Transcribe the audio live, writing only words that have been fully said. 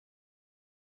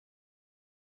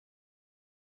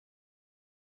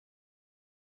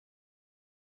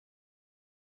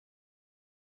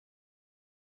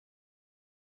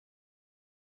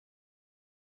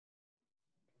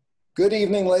Good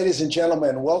evening, ladies and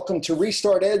gentlemen. Welcome to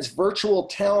RestartED's virtual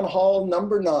town hall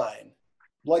number 9. I'd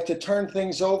like to turn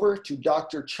things over to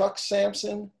Dr. Chuck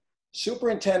Sampson,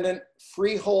 Superintendent,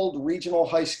 Freehold Regional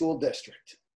High School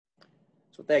District.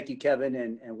 So thank you, Kevin,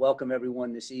 and welcome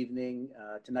everyone this evening.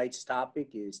 Tonight's topic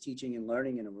is teaching and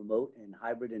learning in a remote and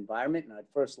hybrid environment. And I'd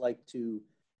first like to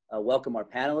welcome our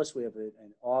panelists. We have an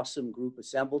awesome group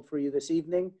assembled for you this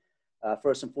evening.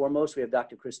 First and foremost, we have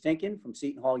Dr. Chris Tinkin from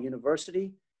Seton Hall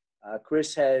University.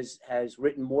 Chris has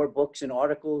written more books and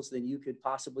articles than you could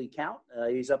possibly count.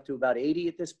 He's up to about 80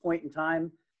 at this point in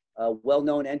time. A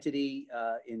well-known entity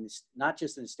not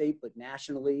just in the state, but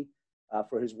nationally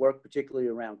for his work, particularly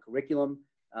around curriculum.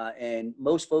 And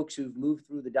most folks who've moved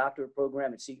through the doctorate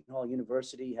program at Seton Hall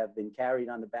University have been carried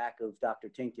on the back of Dr.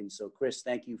 Tinkin. So Chris,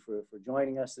 thank you for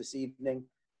joining us this evening.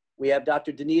 We have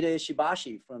Dr. Danita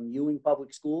Ishibashi from Ewing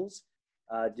Public Schools.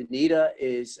 Danita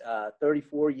is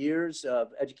 34 years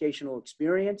of educational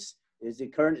experience, is the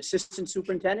current assistant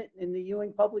superintendent in the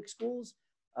Ewing Public Schools,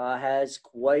 has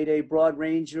quite a broad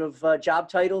range of job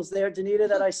titles there, Danita,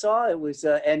 that I saw. It was,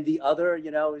 and the other,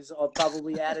 is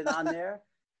probably added on there.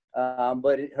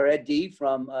 But her Ed.D.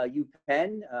 from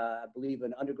UPenn, I believe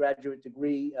an undergraduate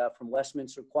degree from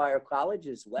Westminster Choir College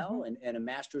as well, and a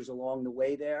master's along the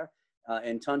way there.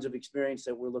 And tons of experience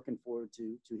that we're looking forward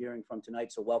to hearing from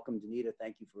tonight. So welcome, Danita.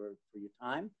 Thank you for your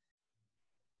time.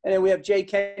 And then we have Jay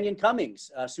Kenyon Cummings,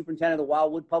 Superintendent of the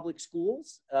Wildwood Public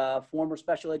Schools, former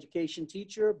special education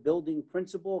teacher, building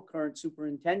principal, current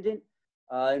superintendent,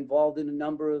 involved in a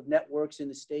number of networks in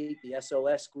the state, the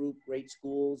SOS group, Great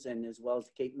Schools, and as well as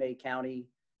the Cape May County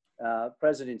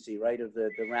presidency, right, of the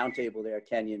roundtable there,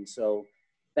 Kenyon. So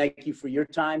thank you for your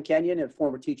time, Kenyon, and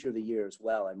former teacher of the year as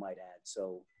well, I might add.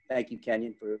 So thank you,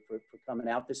 Kenyon, for coming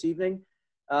out this evening.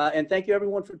 And thank you,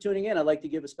 everyone, for tuning in. I'd like to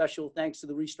give a special thanks to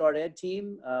the RestartED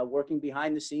team working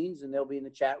behind the scenes, and they'll be in the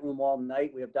chat room all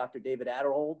night. We have Dr. David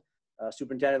Adderhold,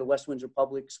 Superintendent of the West Windsor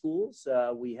Public Schools.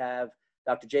 We have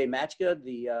Dr. Jay Matchka,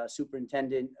 the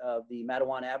Superintendent of the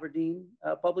Matawan Aberdeen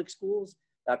Public Schools.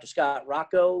 Dr. Scott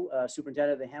Rocco,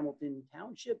 Superintendent of the Hamilton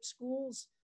Township Schools.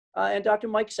 And Dr.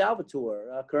 Mike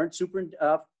Salvatore, current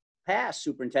past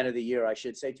Superintendent of the Year, I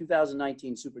should say,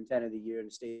 2019 Superintendent of the Year in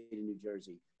the state of New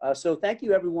Jersey. So thank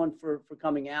you, everyone, for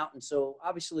coming out. And so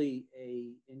obviously a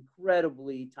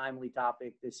incredibly timely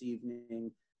topic this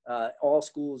evening. All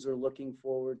schools are looking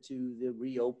forward to the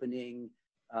reopening.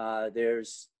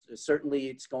 Certainly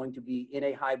it's going to be in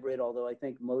a hybrid, although I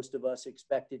think most of us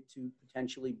expect it to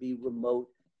potentially be remote.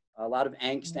 A lot of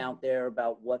angst out there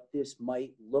about what this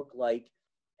might look like.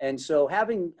 And so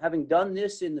having done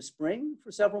this in the spring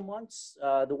for several months,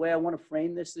 the way I want to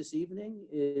frame this evening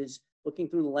is looking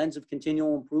through the lens of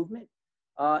continual improvement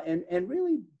and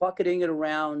really bucketing it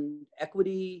around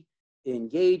equity,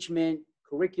 engagement,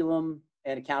 curriculum,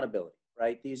 and accountability,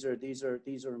 right? These are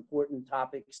important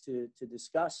topics to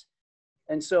discuss.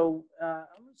 And so I'm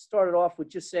going to start it off with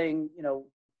just saying,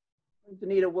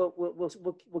 Danita,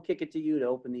 we'll kick it to you to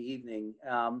open the evening.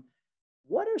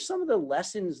 What are some of the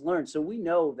lessons learned? So we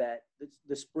know that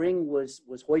the spring was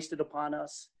hoisted upon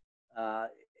us.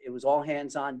 It was all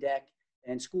hands on deck,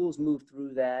 and schools moved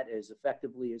through that as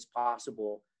effectively as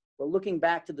possible. But looking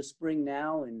back to the spring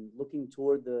now and looking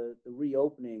toward the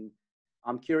reopening,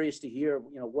 I'm curious to hear,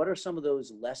 what are some of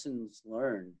those lessons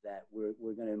learned that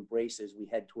we're going to embrace as we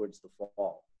head towards the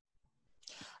fall?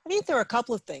 I think there are a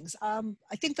couple of things.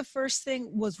 I think the first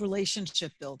thing was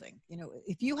relationship building.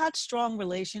 If you had strong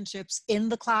relationships in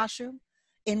the classroom,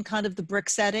 in kind of the brick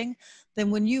setting, then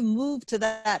when you move to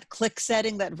that click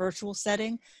setting, that virtual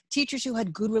setting, teachers who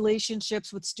had good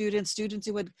relationships with students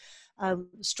who had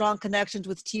strong connections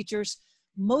with teachers,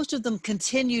 most of them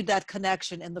continued that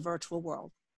connection in the virtual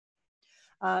world.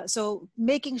 So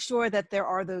making sure that there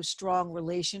are those strong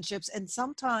relationships, and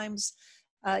sometimes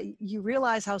you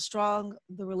realize how strong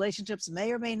the relationships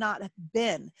may or may not have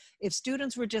been. If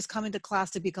students were just coming to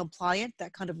class to be compliant,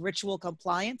 that kind of ritual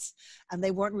compliance, and they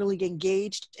weren't really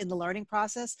engaged in the learning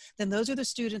process, then those are the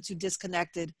students who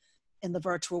disconnected in the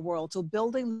virtual world. So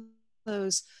building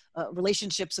those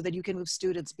relationships so that you can move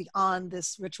students beyond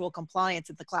this ritual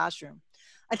compliance in the classroom.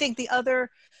 I think the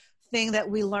other thing that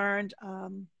we learned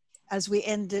as we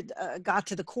got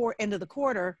to the end of the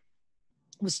quarter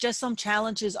was just some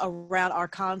challenges around our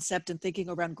concept and thinking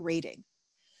around grading.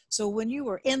 So when you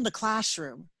were in the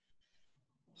classroom,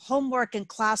 homework and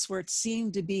classwork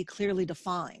seemed to be clearly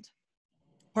defined.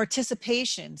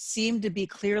 Participation seemed to be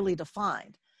clearly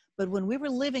defined. But when we were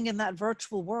living in that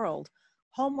virtual world,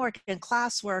 homework and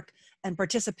classwork and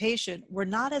participation were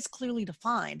not as clearly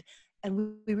defined.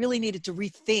 And we really needed to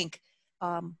rethink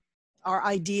our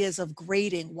ideas of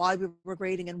grading, why we were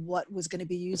grading and what was going to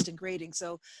be used in grading.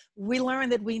 So we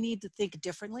learned that we need to think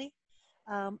differently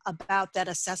about that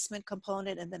assessment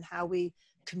component and then how we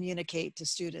communicate to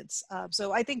students.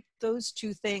 So I think those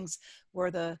two things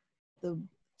were the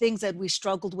things that we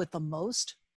struggled with the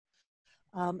most,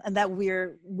 and that we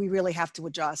really have to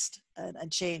adjust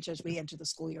and change as we enter the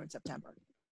school year in September.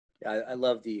 I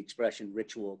love the expression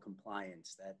ritual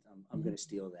compliance. That I'm going to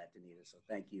steal that, Danita. So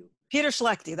thank you. Peter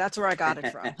Schlechte, that's where I got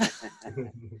it from.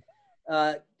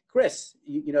 Chris,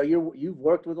 you know, you've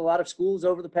worked with a lot of schools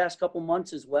over the past couple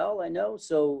months as well, I know.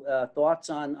 So thoughts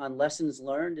on lessons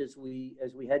learned as we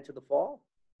head to the fall?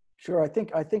 Sure. I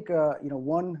think you know,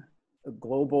 one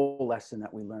global lesson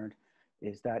that we learned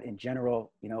is that in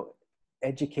general, you know,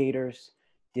 educators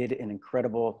did an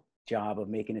incredible job of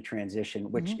making a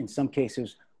transition, which in some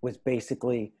cases was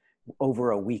basically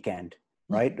over a weekend,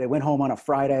 right? They went home on a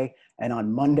Friday and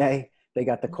on Monday, they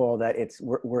got the call that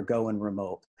we're going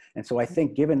remote. And so I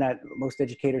think given that most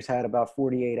educators had about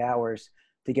 48 hours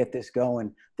to get this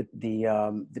going, the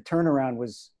turnaround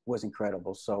was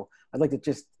incredible. So I'd like to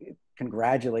just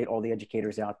congratulate all the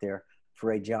educators out there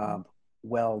for a job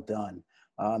well done.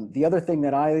 The other thing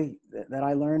that I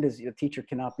learned is a teacher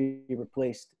cannot be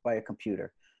replaced by a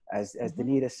computer. As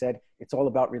Danita said, it's all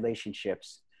about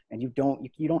relationships, and you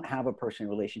don't have a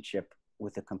personal relationship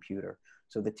with a computer.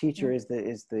 So the teacher is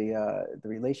the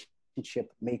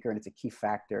relationship maker, and it's a key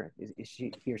factor.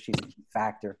 He or she's a key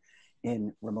factor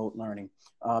in remote learning.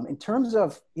 In terms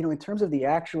of the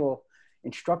actual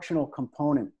instructional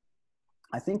component,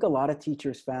 I think a lot of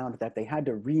teachers found that they had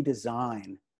to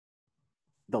redesign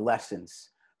the lessons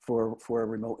for a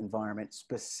remote environment,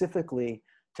 specifically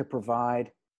to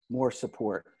provide more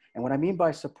support. And what I mean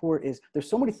by support is there's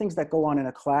so many things that go on in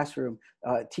a classroom,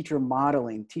 teacher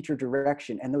modeling, teacher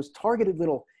direction, and those targeted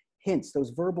little hints, those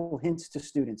verbal hints to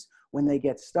students when they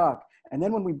get stuck. And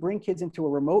then when we bring kids into a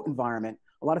remote environment,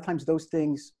 a lot of times those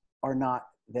things are not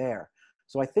there.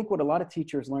 So I think what a lot of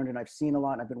teachers learned, and I've seen a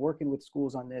lot, and I've been working with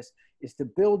schools on this, is to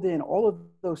build in all of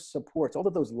those supports, all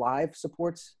of those live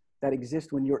supports that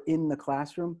exist when you're in the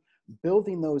classroom,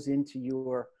 building those into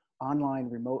your online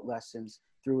remote lessons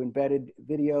through embedded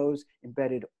videos,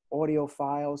 embedded audio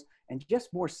files, and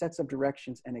just more sets of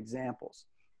directions and examples,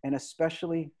 and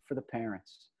especially for the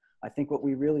parents. I think what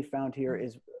we really found here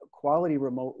is quality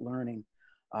remote learning.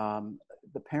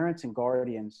 The parents and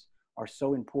guardians are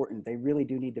so important. They really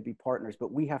do need to be partners,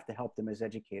 but we have to help them as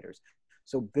educators.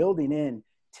 So building in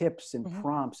tips and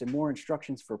prompts and more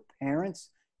instructions for parents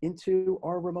into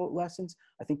our remote lessons,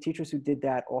 I think teachers who did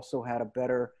that also had a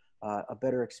better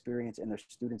experience, and their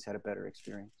students had a better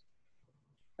experience.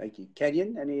 Thank you.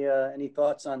 Kenyon, any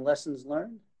thoughts on lessons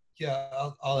learned? Yeah,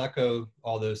 I'll echo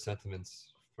all those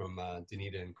sentiments from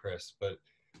Danita and Chris, but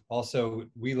also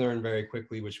we learned very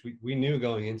quickly, which we knew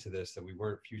going into this, that we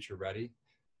weren't future ready,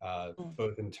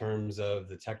 both in terms of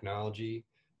the technology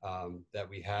that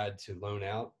we had to loan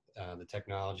out, the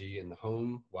technology in the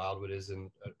home. Wildwood is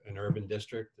an urban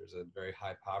district. There's a very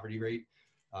high poverty rate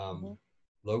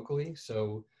locally.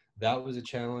 So that was a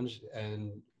challenge,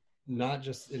 and not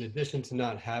just in addition to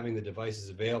not having the devices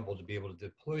available to be able to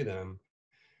deploy them,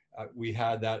 we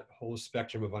had that whole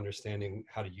spectrum of understanding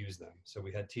how to use them. So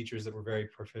we had teachers that were very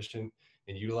proficient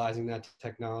in utilizing that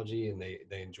technology, and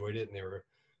they enjoyed it, and they were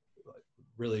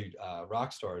really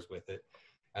rock stars with it.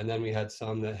 And then we had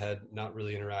some that had not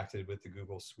really interacted with the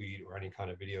Google Suite or any kind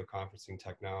of video conferencing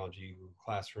technology, Google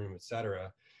Classroom, et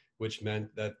cetera, which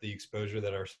meant that the exposure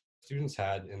that our students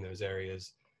had in those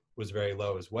areas was very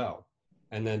low as well.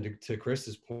 And then to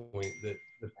Chris's point, that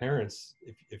the parents,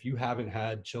 if you haven't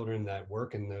had children that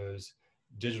work in those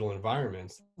digital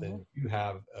environments, then you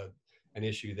have an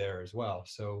issue there as well.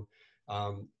 So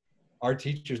our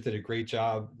teachers did a great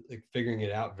job figuring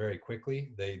it out very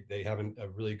quickly. They have a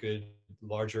really good,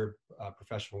 larger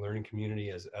professional learning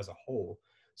community as a whole.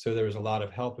 So there was a lot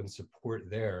of help and support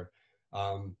there.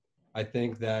 I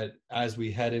think that as we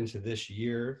head into this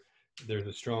year, there's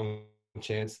a strong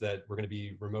chance that we're going to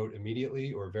be remote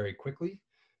immediately or very quickly.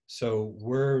 So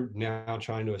we're now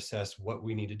trying to assess what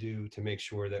we need to do to make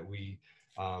sure that we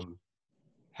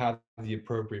have the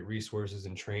appropriate resources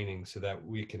and training so that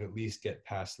we can at least get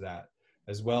past that,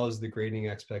 as well as the grading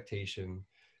expectation,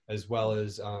 as well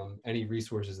as any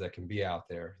resources that can be out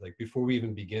there. Like before we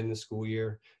even begin the school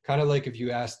year, kind of like if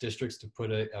you ask districts to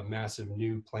put a massive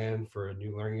new plan for a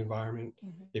new learning environment,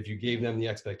 if you gave them the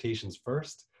expectations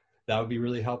first, that would be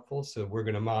really helpful. So we're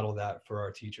going to model that for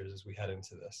our teachers as we head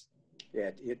into this. Yeah,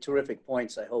 terrific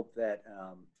points. I hope that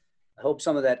I hope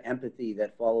some of that empathy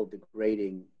that followed the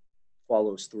grading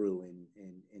follows through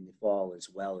in the fall as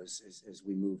well as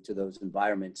we move to those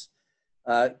environments.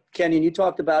 Kenyon, you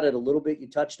talked about it a little bit. You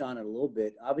touched on it a little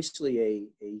bit. Obviously,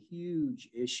 a huge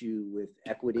issue with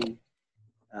equity,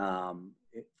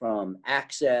 from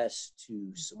access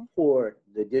to support.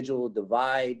 The digital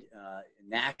divide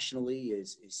nationally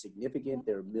is significant.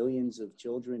 There are millions of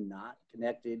children not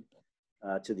connected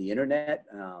to the internet.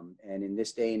 And in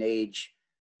this day and age,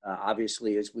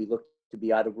 obviously, as we look to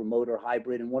be either remote or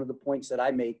hybrid, and one of the points that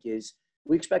I make is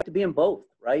we expect to be in both,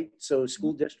 right? So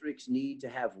school districts need to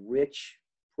have rich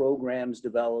programs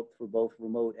developed for both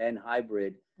remote and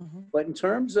hybrid. But in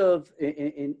terms of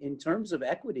in terms of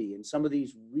equity and some of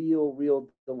these real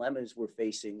dilemmas we're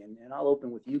facing, and I'll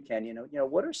open with you, Ken.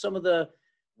 What are some of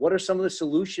the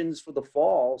solutions for the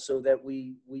fall so that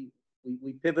we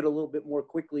pivot a little bit more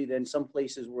quickly than some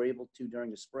places were able to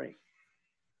during the spring?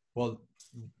 Well,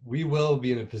 we will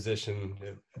be in a position,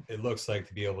 it looks like,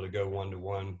 to be able to go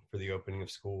one-to-one for the opening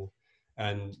of school.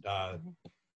 And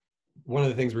one of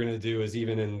the things we're going to do is,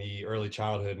 even in the early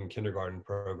childhood and kindergarten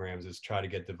programs, is try to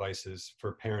get devices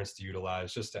for parents to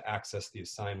utilize just to access the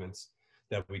assignments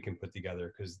that we can put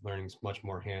together, because learning is much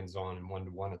more hands-on and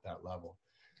one-to-one at that level.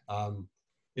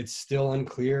 It's still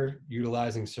unclear,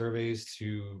 utilizing surveys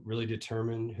to really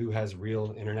determine who has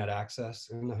real internet access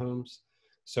in the homes.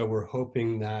 So we're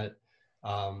hoping that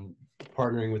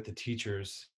partnering with the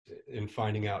teachers in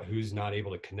finding out who's not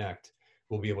able to connect,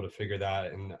 we'll be able to figure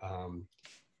that and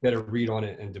get a read on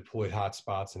it and deploy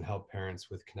hotspots and help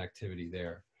parents with connectivity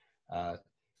there.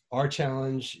 Our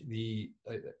challenge, the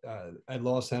Ed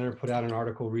Law Center put out an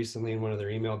article recently in one of their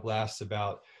email blasts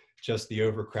about just the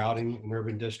overcrowding in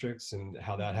urban districts and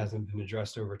how that hasn't been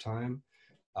addressed over time.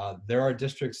 There are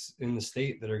districts in the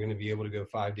state that are going to be able to go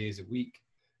 5 days a week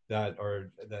that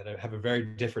have a very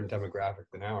different demographic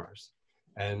than ours.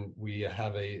 And we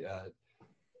have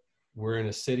we're in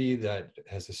a city that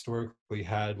has historically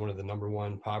had one of the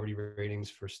 #1 poverty ratings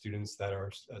for students that are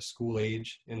school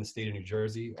age in the state of New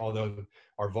Jersey. Although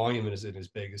our volume isn't as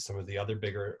big as some of the other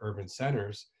bigger urban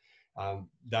centers,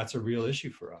 that's a real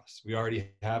issue for us. We already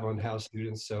have unhoused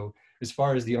students. So as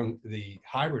far as the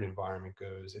hybrid environment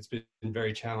goes, it's been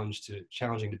very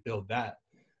challenging to build that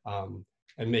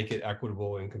and make it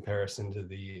equitable in comparison to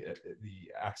the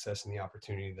access and the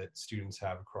opportunity that students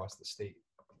have across the state.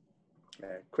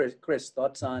 Chris,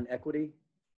 thoughts on equity?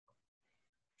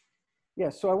 Yeah,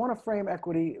 so I want to frame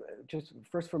equity just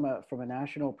first from a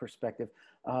national perspective.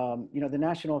 The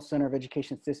National Center of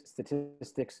Education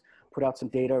Statistics put out some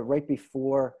data right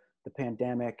before the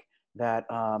pandemic that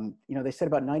they said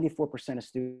about 94% of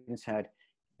students had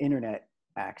internet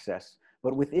access.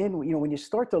 But within, when you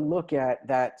start to look at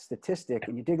that statistic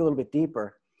and you dig a little bit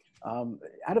deeper,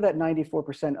 out of that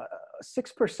 94%,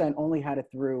 6% only had it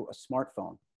through a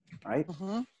smartphone. Right?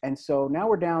 And so now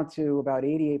we're down to about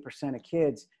 88% of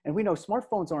kids. And we know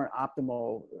smartphones aren't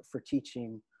optimal for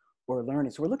teaching or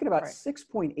learning. So we're looking at about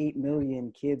 6.8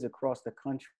 million kids across the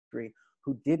country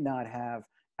who did not have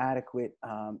adequate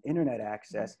internet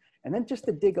access. And then just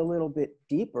to dig a little bit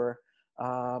deeper,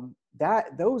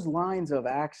 those lines of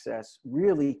access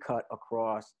really cut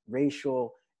across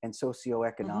racial and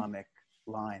socioeconomic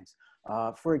lines.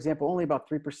 For example, only about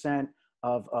 3%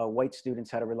 of white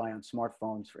students had to rely on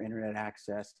smartphones for internet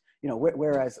access,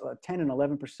 whereas 10 and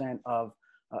 11% of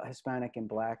Hispanic and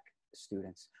Black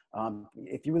students.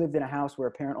 If you lived in a house where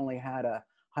a parent only had a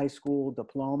high school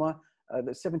diploma,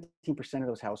 the 17% of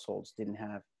those households didn't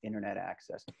have internet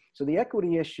access. So the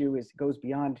equity issue goes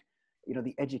beyond,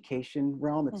 the education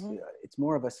realm. It's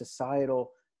more of a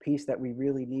societal piece that we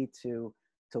really need to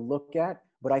look at.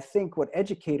 But I think what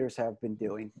educators have been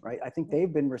doing, right? I think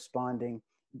they've been responding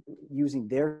using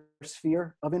their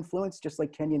sphere of influence, just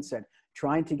like Kenyon said,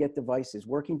 trying to get devices,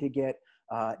 working to get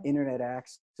internet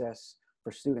access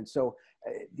for students. So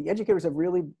the educators have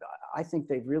I think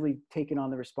they've really taken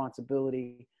on the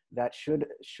responsibility that should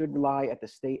lie at the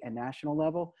state and national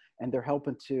level, and they're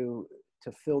helping to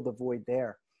fill the void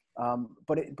there.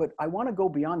 But I want to go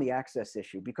beyond the access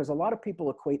issue, because a lot of people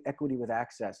equate equity with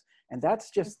access, and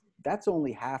that's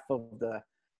only half of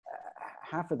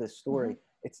the story.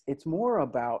 It's more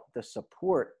about the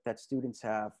support that students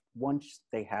have once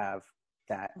they have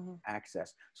that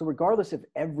access. So regardless if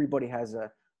everybody has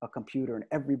a computer and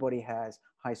everybody has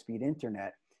high-speed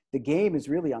internet, the game is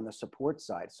really on the support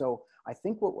side. So I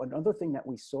think another thing that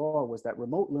we saw was that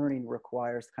remote learning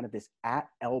requires kind of this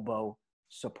at-elbow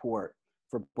support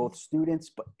for both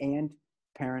students and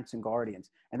parents and guardians.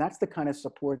 And that's the kind of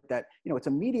support that, it's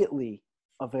immediately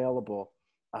available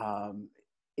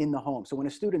in the home. So when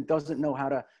a student doesn't know how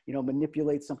to,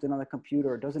 manipulate something on the computer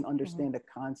or doesn't understand a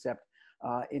concept,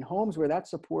 In homes where that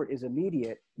support is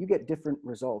immediate, you get different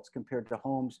results compared to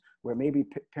homes where maybe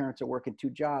parents are working 2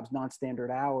 jobs,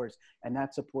 non-standard hours, and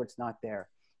that support's not there.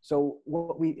 So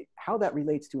how that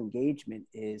relates to engagement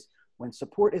is when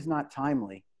support is not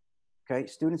timely, okay,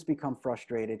 students become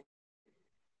frustrated,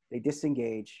 they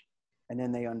disengage, and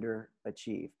then they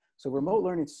underachieve. So remote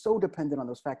learning is so dependent on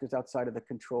those factors outside of the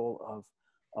control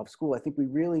of school. I think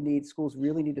schools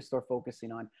really need to start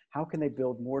focusing on how can they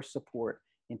build more support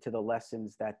into the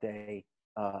lessons that they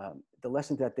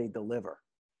deliver.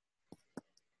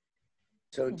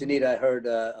 So Danita, I heard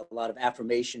a lot of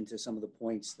affirmation to some of the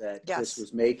points that Chris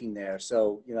was making there.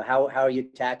 So, how are you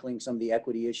tackling some of the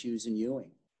equity issues in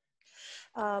Ewing?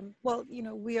 Well,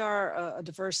 we are a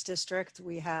diverse district.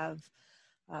 We have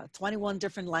 21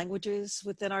 different languages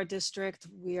within our district.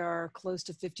 We are close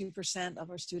to 50% of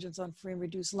our students on free and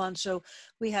reduced lunch. So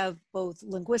we have both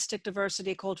linguistic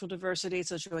diversity, cultural diversity,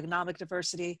 socioeconomic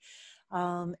diversity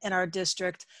in our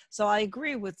district. So I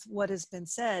agree with what has been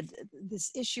said.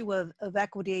 This issue of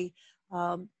equity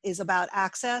is about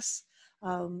access.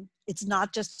 It's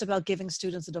not just about giving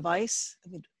students a device. I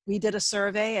mean, we did a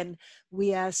survey and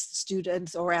we asked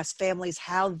students or asked families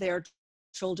how their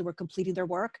children were completing their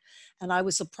work. And I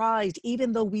was surprised,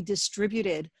 even though we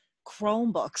distributed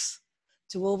Chromebooks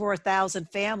to over 1,000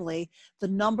 family, the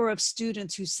number of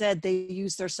students who said they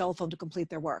used their cell phone to complete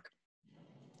their work,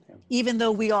 even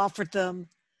though we offered them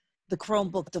the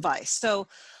Chromebook device. So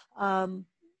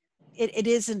it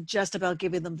isn't just about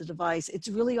giving them the device. It's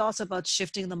really also about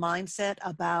shifting the mindset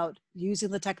about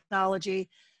using the technology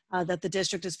that the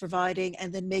district is providing,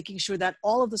 and then making sure that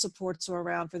all of the supports are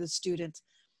around for the student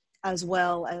as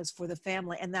well as for the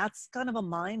family. And that's kind of a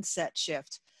mindset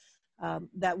shift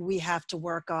that we have to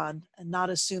work on, and not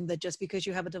assume that just because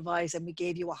you have a device and we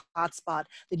gave you a hotspot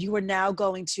that you are now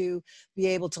going to be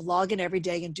able to log in every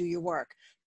day and do your work.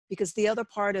 Because the other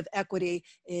part of equity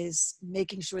is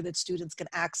making sure that students can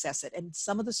access it. And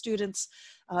some of the students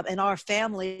in our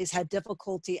families had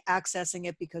difficulty accessing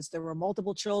it because there were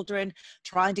multiple children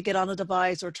trying to get on a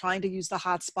device or trying to use the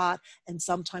hotspot, and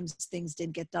sometimes things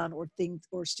didn't get done,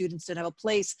 or students didn't have a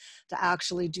place to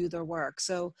actually do their work.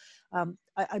 So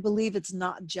I believe it's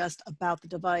not just about the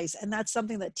device, and that's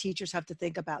something that teachers have to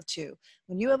think about too.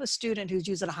 When you have a student who's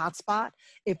using a hotspot,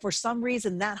 if for some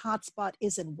reason that hotspot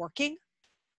isn't working,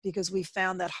 because we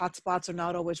found that hotspots are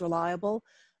not always reliable,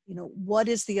 what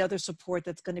is the other support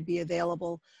that's going to be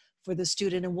available for the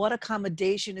student, and what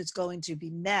accommodation is going to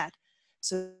be met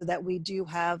so that we do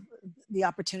have the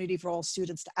opportunity for all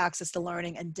students to access the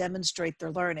learning and demonstrate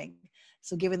their learning.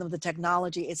 So giving them the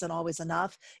technology isn't always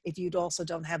enough if you also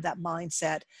don't have that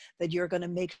mindset that you're going to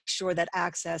make sure that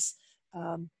access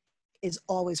is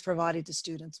always provided to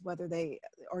students, whether they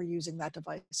are using that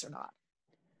device or not.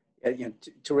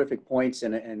 Terrific points.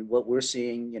 And what we're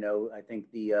seeing, I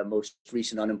think the most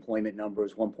recent unemployment number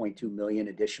is 1.2 million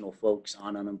additional folks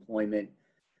on unemployment,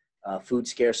 food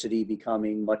scarcity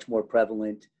becoming much more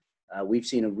prevalent. We've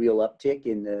seen a real uptick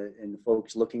in the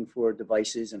folks looking for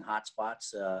devices and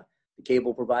hotspots. The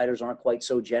cable providers aren't quite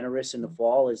so generous in the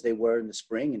fall as they were in the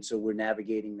spring. And so we're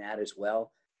navigating that as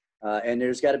well. And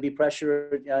there's got to be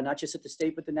pressure, not just at the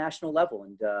state, but the national level.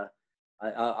 And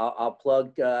I'll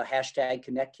plug hashtag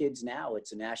Connect Kids Now.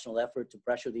 It's a national effort to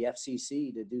pressure the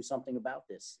FCC to do something about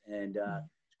this. And a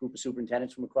group of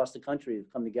superintendents from across the country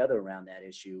have come together around that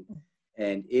issue.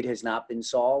 And it has not been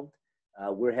solved.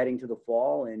 We're heading to the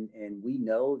fall, and we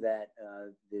know that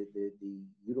the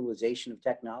utilization of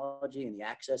technology and the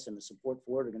access and the support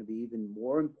for it are going to be even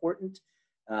more important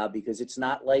because it's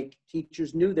not like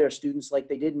teachers knew their students like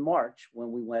they did in March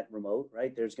when we went remote,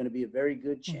 right? There's going to be a very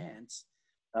good chance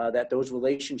that those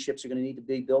relationships are going to need to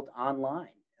be built online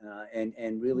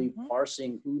and really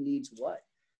parsing who needs what.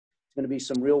 It's going to be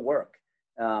some real work.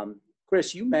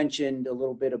 Chris, you mentioned a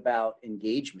little bit about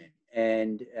engagement,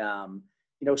 and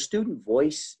student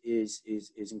voice is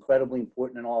incredibly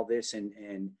important in all this,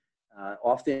 and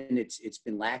often it's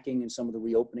been lacking in some of the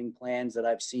reopening plans that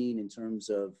I've seen in terms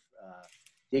of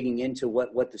digging into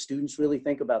what the students really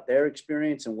think about their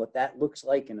experience and what that looks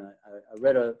like. And I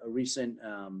read a recent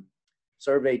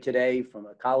survey today from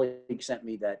a colleague sent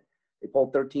me that they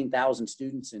polled 13,000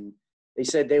 students, and they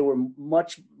said they were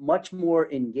much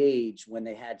more engaged when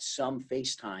they had some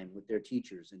FaceTime with their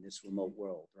teachers in this remote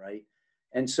world, right?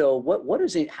 And so what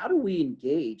is it? How do we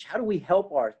engage? How do we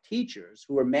help our teachers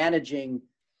who are managing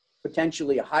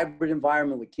potentially a hybrid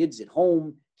environment with kids at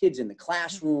home, kids in the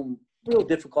classroom? Real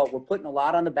difficult. We're putting a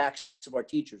lot on the backs of our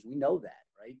teachers. We know that,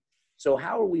 right? So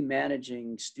how are we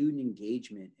managing student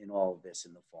engagement in all of this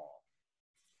in the fall?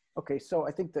 Okay, so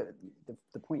I think the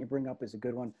point you bring up is a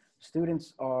good one.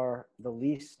 Students are the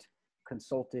least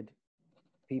consulted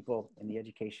people in the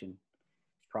education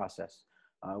process.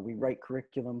 We write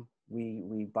curriculum,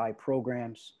 we buy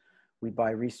programs, we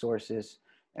buy resources,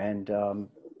 and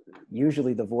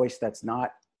usually the voice that's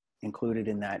not included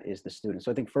in that is the student.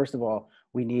 So I think first of all,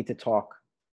 we need to talk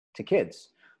to kids.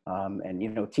 And, you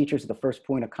know, teachers are the first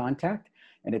point of contact,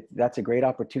 and that's a great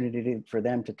opportunity for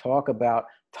them to talk about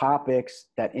topics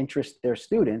that interest their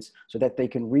students so that they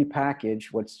can repackage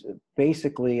what's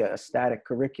basically a static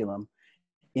curriculum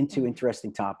into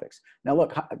interesting topics. Now,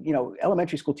 look, you know,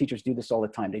 elementary school teachers do this all the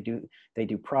time. They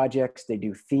do projects, they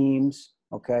do themes,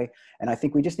 okay? And I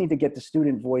think we just need to get the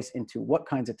student voice into what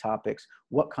kinds of topics,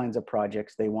 what kinds of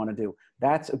projects they want to do.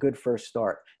 That's a good first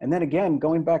start. And then again,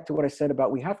 going back to what I said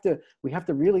about we have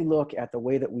to really look at the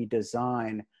way that we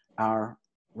design our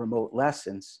remote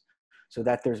lessons so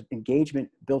that there's engagement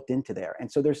built into there. And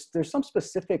so there's some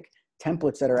specific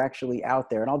templates that are actually out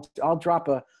there. And I'll drop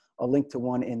a link to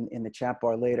one in the chat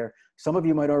bar later. Some of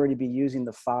you might already be using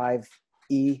the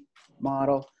 5E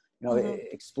model, you know,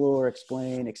 explore,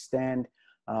 explain, extend,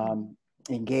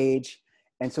 engage.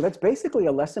 And so that's basically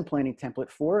a lesson planning template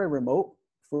for a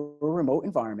remote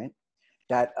environment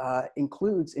that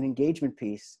includes an engagement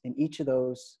piece in each of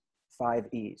those 5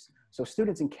 E's. So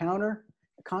students encounter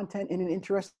content in an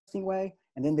interesting way,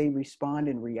 and then they respond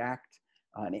and react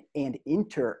and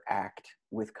interact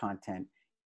with content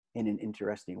in an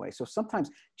interesting way. So sometimes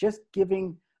just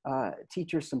giving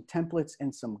teachers some templates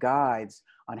and some guides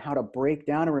on how to break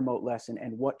down a remote lesson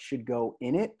and what should go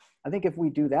in it. I think if we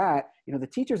do that, you know, the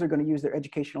teachers are going to use their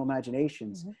educational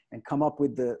imaginations and come up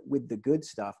with the good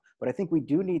stuff. But I think we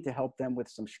do need to help them with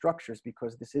some structures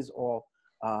because this is all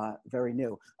very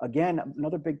new. Again,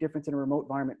 another big difference in a remote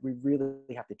environment, we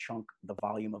really have to chunk the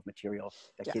volume of material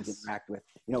that kids interact with.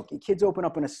 You know, kids open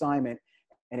up an assignment,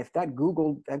 and if that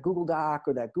Google Doc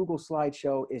or that Google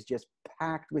slideshow is just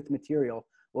packed with material,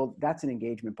 well, that's an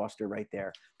engagement buster right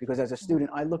there. Because as a student,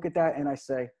 I look at that and I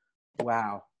say,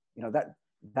 wow, you know,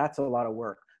 that's a lot of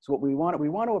work. So what we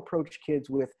want to approach kids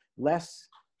with less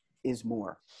is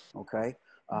more, okay?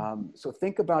 So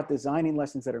think about designing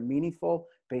lessons that are meaningful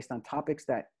based on topics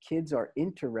that kids are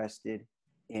interested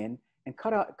in, and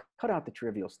cut out the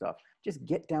trivial stuff. Just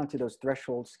get down to those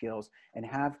threshold skills and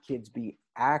have kids be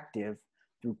active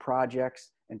through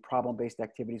projects and problem-based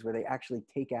activities where they actually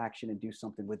take action and do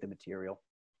something with the material.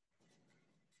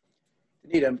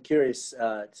 Anita, I'm curious.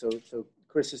 So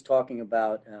Chris is talking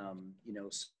about you know,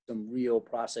 some real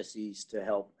processes to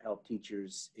help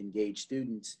teachers engage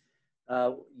students.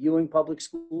 Ewing Public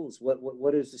Schools,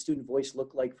 what does the student voice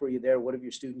look like for you there? What have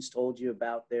your students told you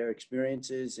about their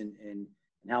experiences, and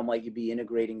how might you be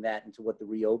integrating that into what the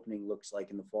reopening looks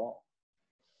like in the fall?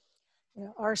 You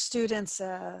know, our students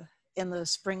in the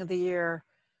spring of the year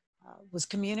was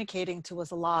communicating to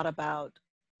us a lot about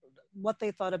what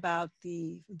they thought about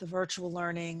the virtual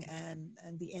learning and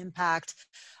the impact.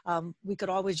 We could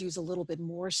always use a little bit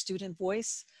more student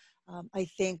voice. I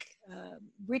think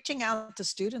reaching out to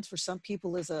students for some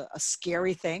people is a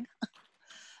scary thing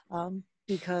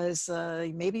because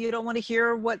maybe you don't want to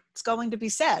hear what's going to be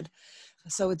said.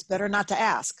 So it's better not to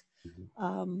ask.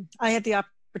 I had the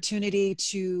opportunity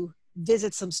to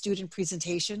visit some student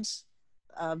presentations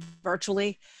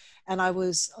virtually, and I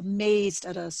was amazed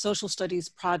at a social studies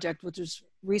project which was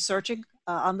researching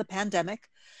on the pandemic,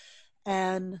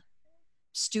 and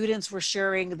students were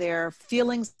sharing their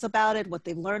feelings about it, what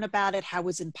they learned about it, how it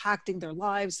was impacting their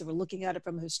lives. They were looking at it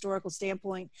from a historical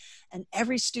standpoint, and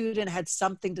every student had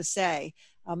something to say.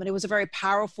 And it was a very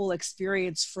powerful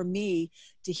experience for me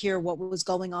to hear what was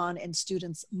going on in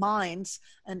students' minds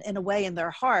and in a way in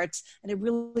their hearts. And it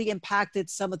really impacted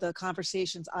some of the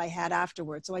conversations I had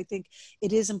afterwards. So I think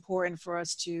it is important for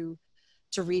us to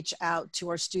reach out to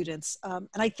our students. And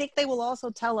I think they will also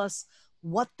tell us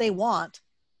what they want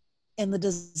in the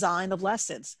design of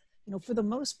lessons. You know, for the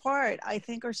most part, I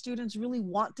think our students really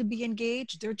want to be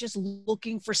engaged. They're just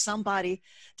looking for somebody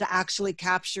to actually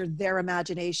capture their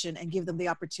imagination and give them the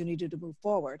opportunity to move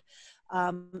forward.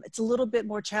 It's a little bit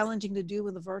more challenging to do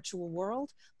in the virtual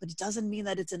world, but it doesn't mean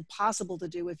that it's impossible to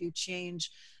do if you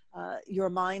change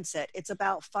your mindset. It's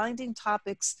about finding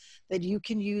topics that you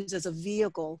can use as a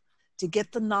vehicle to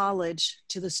get the knowledge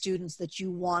to the students that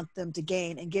you want them to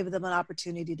gain and give them an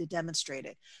opportunity to demonstrate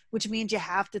it, which means you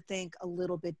have to think a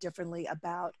little bit differently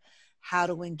about how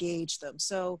to engage them.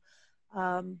 So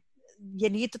you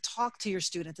need to talk to your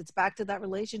students. It's back to that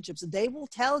relationships. They will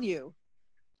tell you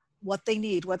what they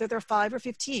need, whether they're 5 or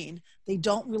 15, they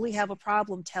don't really have a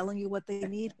problem telling you what they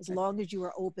need as long as you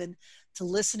are open to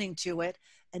listening to it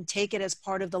and take it as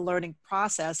part of the learning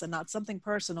process and not something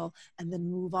personal, and then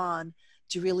move on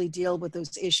to really deal with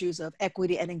those issues of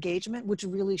equity and engagement, which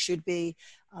really should be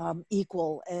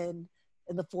equal and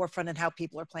in the forefront in how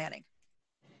people are planning.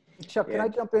 Chuck, can I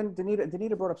jump in?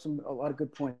 Danita brought up a lot of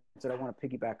good points that I want to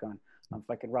piggyback on. If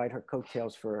I could ride her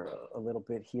coattails for a little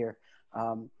bit here.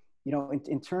 You know,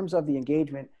 in terms of the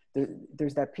engagement,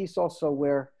 there's that piece also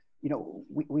where, you know,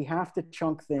 we have to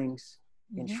chunk things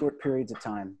in short periods of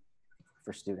time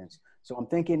for students. So I'm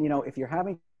thinking, you know, if you're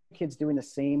having kids doing the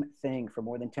same thing for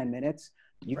more than 10 minutes,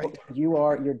 you're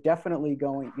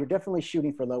definitely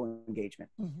shooting for low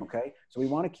engagement. Okay. So we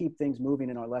want to keep things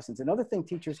moving in our lessons. Another thing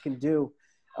teachers can do,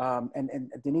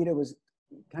 and Danita was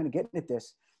kind of getting at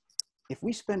this, if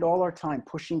we spend all our time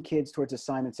pushing kids towards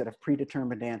assignments that have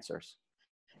predetermined answers,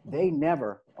 they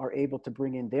never are able to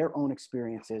bring in their own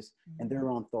experiences and their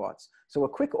own thoughts. So a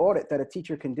quick audit that a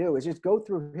teacher can do is just go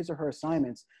through his or her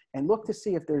assignments and look to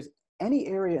see if there's any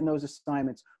area in those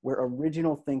assignments where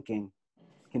original thinking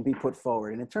can be put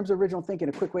forward. And in terms of original thinking,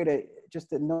 a quick way to just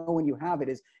to know when you have it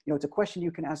is, you know, it's a question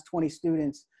you can ask 20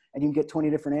 students and you can get 20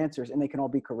 different answers and they can all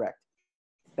be correct.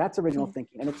 That's original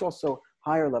thinking. And it's also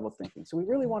higher level thinking. So we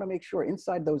really want to make sure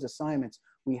inside those assignments,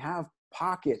 we have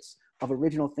pockets of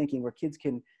original thinking where kids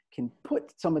can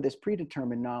put some of this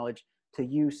predetermined knowledge to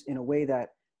use in a way that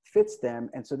fits them.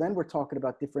 And so then we're talking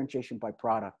about differentiation by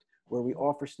product, where we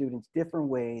offer students different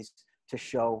ways to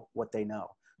show what they know.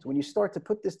 So when you start to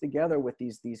put this together with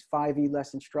these 5E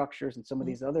lesson structures and some of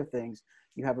these other things,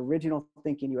 you have original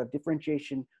thinking, you have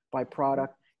differentiation by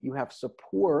product, you have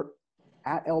support,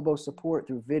 at elbow support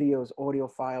through videos, audio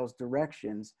files,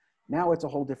 directions. Now it's a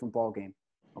whole different ballgame.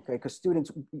 Okay, because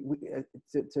students,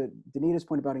 to Danita's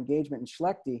point about engagement and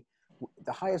Schlechte,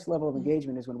 the highest level of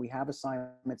engagement is when we have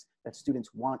assignments that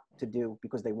students want to do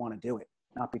because they want to do it,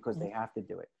 not because they have to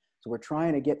do it. So we're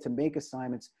trying to get to make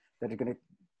assignments that are going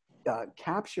to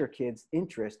capture kids'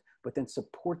 interest, but then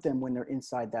support them when they're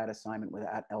inside that assignment with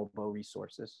at elbow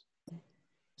resources.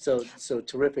 So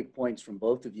terrific points from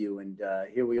both of you. And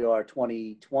here we are,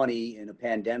 2020 in a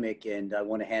pandemic, and I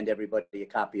want to hand everybody a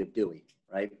copy of Dewey.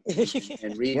 Right,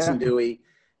 and read some Dewey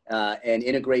and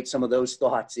integrate some of those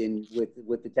thoughts in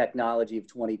with the technology of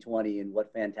 2020 and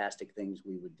what fantastic things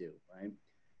we would do. Right,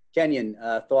 Kenyon,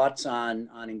 thoughts on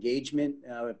engagement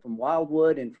from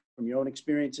Wildwood and from your own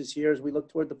experiences here as we look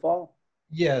toward the fall?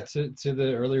 Yeah, to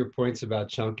the earlier points about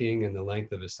chunking and the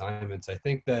length of assignments, I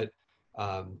think that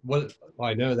I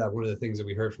know that one of the things that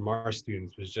we heard from our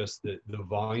students was just the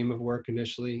volume of work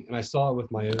initially, and I saw it with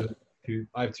my own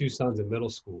I have two sons in middle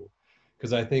school.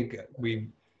 Because I think we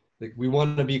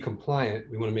want to be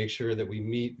compliant. We want to make sure that we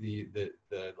meet the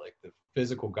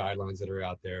physical guidelines that are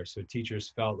out there. So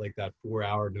teachers felt like that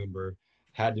 4-hour number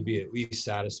had to be at least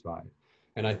satisfied.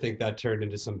 And I think that turned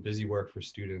into some busy work for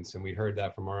students. And we heard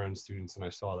that from our own students, and I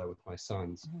saw that with my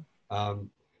sons.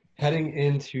 Heading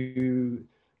into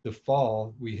the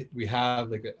fall, we have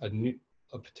like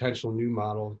a potential new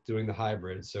model doing the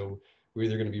hybrid. So we're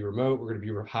either going to be remote, we're going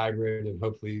to be hybrid, and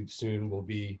hopefully soon we'll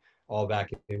be all back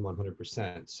in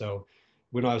 100%. So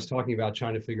when I was talking about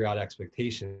trying to figure out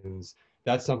expectations,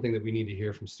 that's something that we need to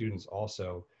hear from students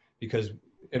also, because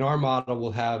in our model,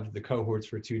 we'll have the cohorts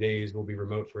for 2 days, we'll be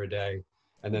remote for a day,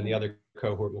 and then the other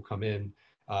cohort will come in.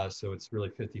 So it's really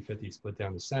 50-50 split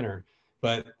down the center.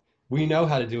 But we know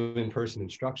how to do in-person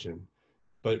instruction.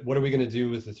 But what are we going to do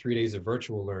with the 3 days of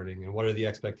virtual learning? And what are the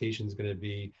expectations going to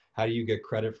be? How do you get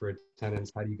credit for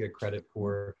attendance? How do you get credit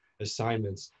for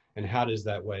assignments? And how does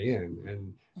that weigh in?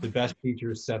 And the best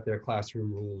teachers set their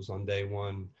classroom rules on day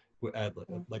one, at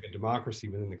like a democracy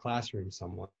within the classroom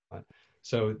somewhat.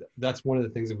 So that's one of the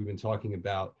things that we've been talking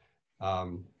about,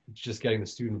 just getting the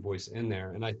student voice in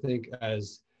there. And I think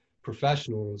as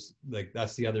professionals, like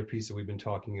that's the other piece that we've been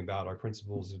talking about. Our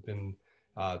principals have been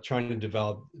trying to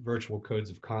develop virtual codes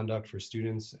of conduct for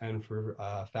students and for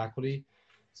faculty.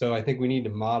 So I think we need to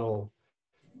model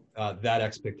that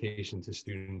expectation to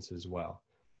students as well.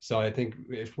 So I think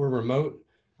if we're remote,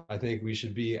 I think we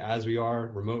should be as we are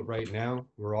remote right now.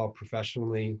 We're all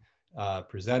professionally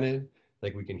presented,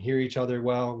 like we can hear each other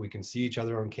well, we can see each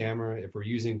other on camera. If we're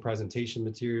using presentation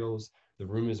materials, the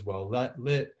room is well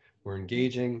lit, we're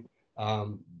engaging.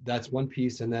 That's one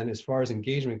piece. And then as far as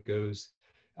engagement goes,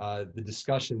 the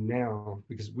discussion now,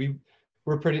 because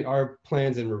our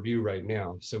plan's in review right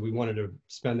now. So we wanted to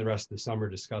spend the rest of the summer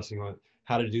discussing on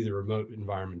how to do the remote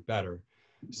environment better.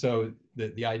 So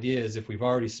the idea is if we've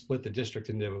already split the district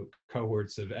into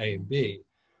cohorts of A and B,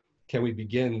 can we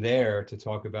begin there to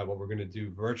talk about what we're going to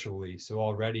do virtually? So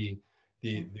already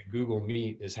the Google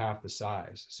Meet is half the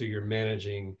size. So you're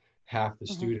managing half the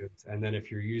students. And then if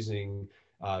you're using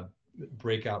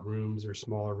breakout rooms or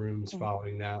smaller rooms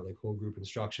following that, like whole group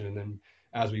instruction, and then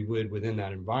as we would within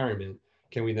that environment,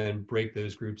 can we then break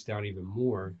those groups down even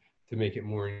more to make it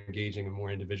more engaging and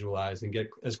more individualized and get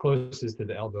as close as to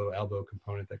the elbow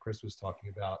component that Chris was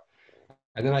talking about.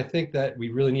 And then I think that we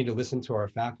really need to listen to our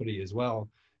faculty as well,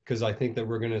 because I think that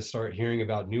we're going to start hearing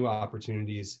about new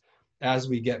opportunities as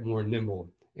we get more nimble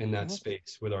in that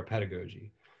space with our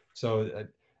pedagogy. So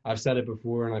I've said it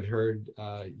before, and I've heard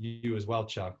you as well,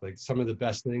 Chuck, like some of the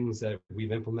best things that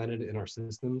we've implemented in our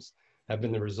systems have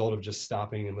been the result of just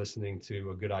stopping and listening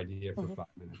to a good idea for 5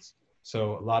 minutes.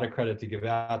 So a lot of credit to give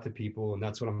out to people, and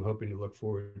that's what I'm hoping to look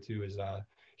forward to is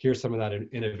hear some of that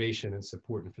innovation and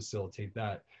support and facilitate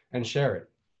that and share it.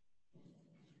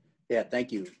 Yeah,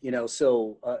 thank you. You know,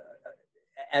 so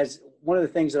as one of the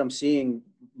things that I'm seeing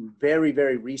very,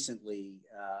 very recently,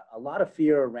 a lot of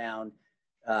fear around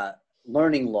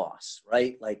learning loss,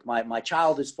 right? Like my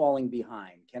child is falling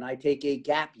behind. Can I take a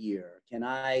gap year? Can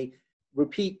I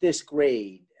repeat this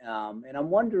grade? And I'm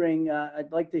wondering,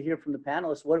 I'd like to hear from the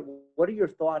panelists, what are your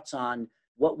thoughts on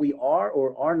what we are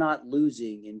or are not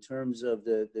losing in terms of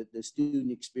the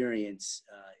student experience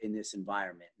in this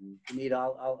environment? And Anita,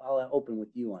 I'll open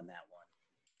with you on that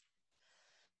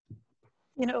one.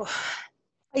 You know,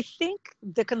 I think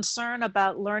the concern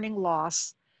about learning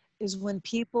loss is when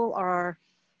people are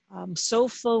so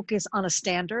focused on a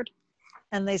standard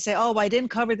and they say, oh, I didn't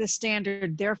cover this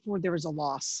standard, therefore there is a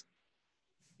loss.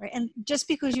 Right? And just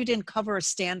because you didn't cover a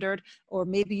standard, or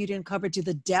maybe you didn't cover to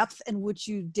the depth in which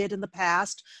you did in the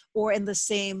past, or in the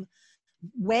same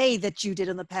way that you did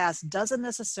in the past, doesn't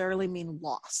necessarily mean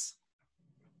loss.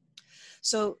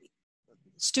 So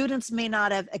students may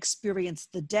not have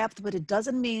experienced the depth, but it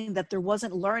doesn't mean that there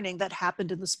wasn't learning that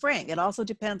happened in the spring. It also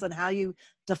depends on how you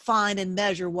define and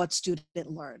measure what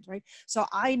student learned, right? So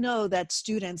I know that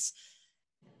students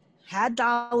had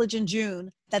knowledge in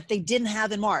June that they didn't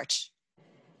have in March.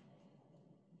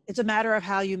 It's a matter of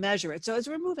how you measure it. So as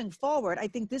we're moving forward, I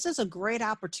think this is a great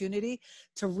opportunity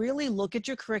to really look at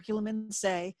your curriculum and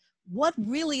say, what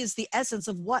really is the essence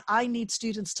of what I need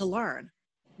students to learn?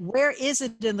 Where is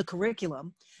it in the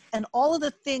curriculum? And all of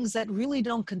the things that really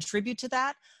don't contribute to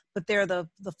that, but they're the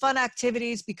fun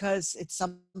activities because it's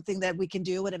something that we can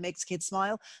do and it makes kids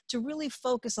smile, to really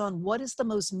focus on what is the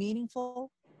most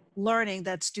meaningful learning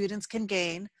that students can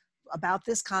gain about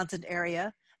this content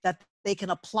area that they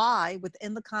can apply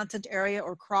within the content area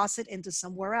or cross it into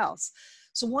somewhere else.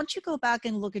 So once you go back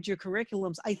and look at your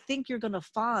curriculums, I think you're going to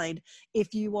find,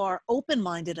 if you are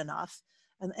open-minded enough,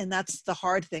 and that's the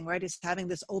hard thing, right, is having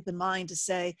this open mind to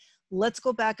say, let's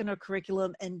go back in our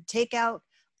curriculum and take out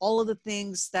all of the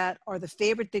things that are the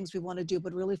favorite things we want to do,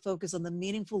 but really focus on the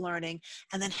meaningful learning.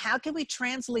 And then how can we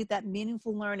translate that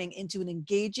meaningful learning into an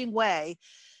engaging way,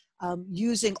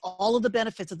 using all of the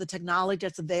benefits of the technology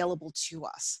that's available to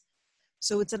us.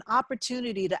 So it's an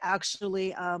opportunity to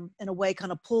actually, in a way,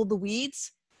 kind of pull the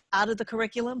weeds out of the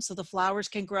curriculum so the flowers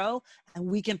can grow and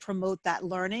we can promote that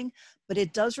learning. But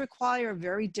it does require a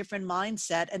very different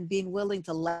mindset and being willing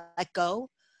to let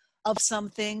go of some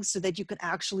things so that you can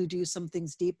actually do some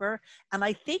things deeper. And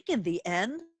I think in the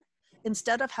end,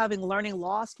 instead of having learning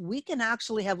lost, we can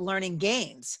actually have learning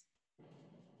gains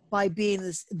by being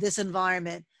this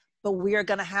environment. But we are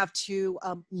going to have to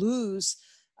lose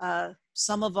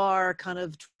some of our kind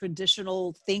of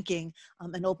traditional thinking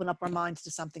and open up our minds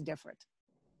to something different.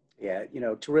 Yeah, you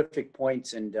know, terrific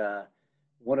points. And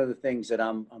one of the things that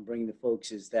I'm bringing to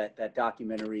folks is that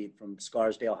documentary from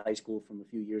Scarsdale High School from a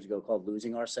few years ago called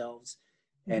Losing Ourselves.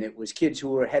 And it was kids who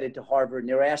were headed to Harvard, and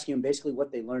they were asking them basically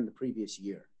what they learned the previous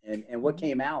year. And what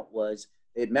came out was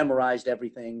they had memorized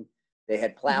everything. They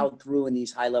had plowed through in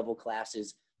these high-level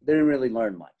classes. They didn't really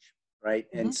learn much, right?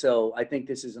 And so I think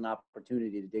this is an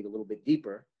opportunity to dig a little bit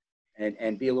deeper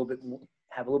and be a little bit more,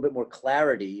 have a little bit more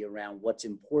clarity around what's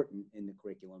important in the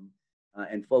curriculum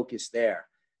and focus there.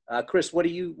 Chris, what do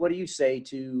you say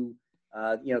to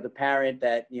the parent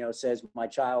that says my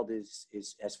child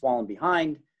has fallen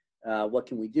behind? What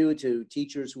can we do? To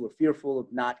teachers who are fearful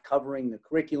of not covering the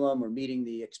curriculum or meeting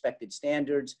the expected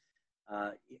standards?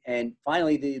 And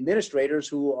finally, the administrators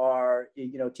who are,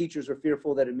 teachers are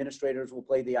fearful that administrators will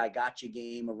play the I gotcha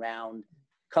game around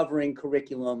covering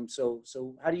curriculum. So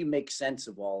how do you make sense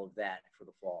of all of that for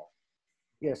the fall?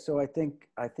 Yeah, so I think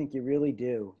you really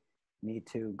do need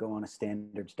to go on a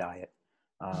standards diet.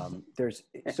 Just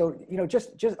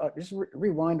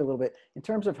rewind a little bit in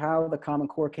terms of how the Common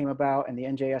Core came about and the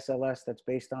NJSLS that's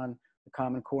based on the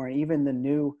Common Core, and even the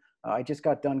new I just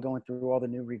got done going through all the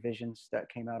new revisions that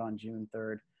came out on June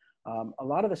 3rd. A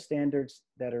lot of the standards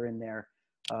that are in there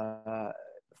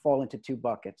fall into two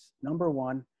buckets. Number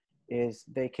one is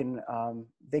they can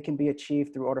be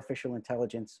achieved through artificial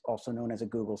intelligence, also known as a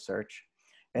Google search.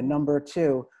 And number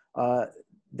two,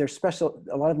 they're special.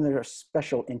 A lot of them are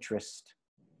special interest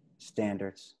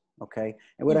standards. Okay,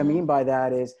 and what I mean by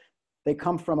that is they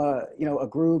come from a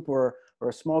group or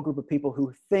a small group of people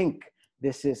who think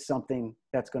this is something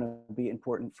that's going to be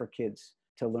important for kids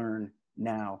to learn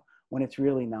now, when it's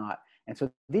really not. And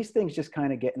so these things just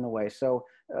kind of get in the way. So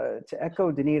to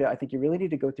echo Danita, I think you really need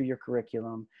to go through your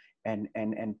curriculum and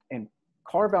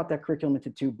carve out that curriculum into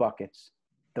two buckets: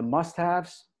 the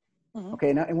must-haves.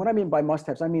 Okay, and what I mean by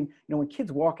must-haves, I mean, when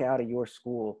kids walk out of your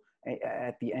school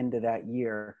at the end of that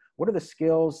year, what are the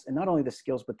skills, and not only the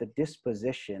skills, but the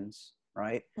dispositions,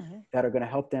 right, that are going to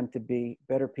help them to be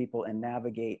better people and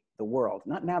navigate the world,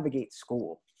 not navigate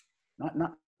school,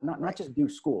 not just do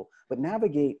school, but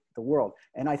navigate the world.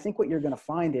 And I think what you're going to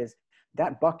find is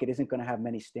that bucket isn't going to have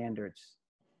many standards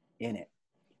in it,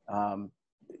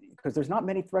 because there's not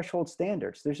many threshold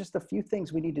standards. There's just a few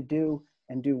things we need to do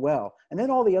and do well. And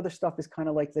then all the other stuff is kind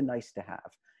of like the nice to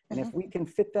have. And if we can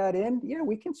fit that in, yeah,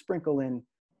 we can sprinkle in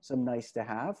some nice to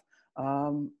have.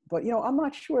 But I'm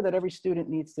not sure that every student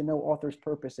needs to know author's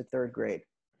purpose at third grade.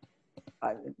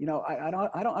 I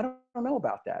don't know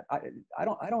about that.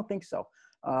 I don't think so.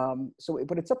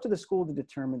 But it's up to the school to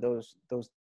determine those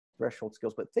threshold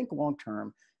skills. But think long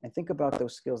term and think about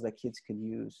those skills that kids can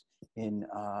use in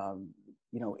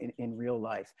real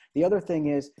life. The other thing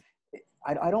is,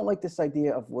 I don't like this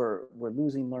idea of we're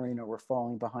losing learning or we're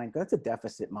falling behind. That's a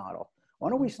deficit model.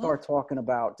 Why don't we start talking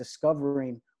about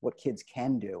discovering what kids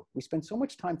can do? We spend so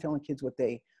much time telling kids what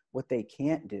they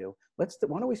can't do.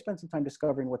 Why don't we spend some time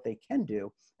discovering what they can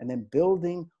do and then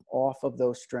building off of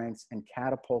those strengths and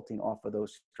catapulting off of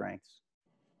those strengths?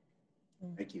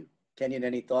 Thank you. Kenyon,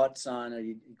 any thoughts on, are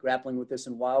you grappling with this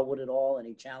in Wildwood at all?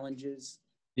 Any challenges?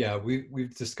 Yeah,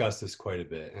 we've discussed this quite a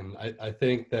bit. And I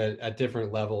think that at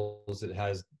different levels, it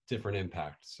has different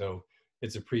impact. So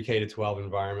it's a pre-K to 12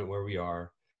 environment where we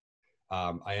are.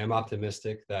 I am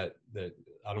optimistic that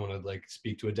I don't want to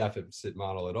speak to a deficit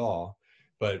model at all,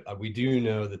 but we do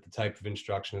know that the type of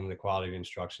instruction and the quality of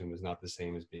instruction was not the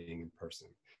same as being in person.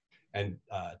 And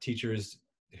teachers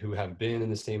who have been in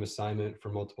the same assignment for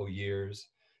multiple years,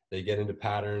 they get into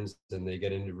patterns and they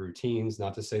get into routines,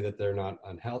 not to say that they're not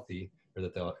unhealthy or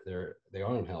that they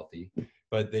are unhealthy,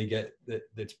 but they get that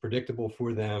it's predictable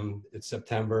for them. It's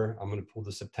September, I'm going to pull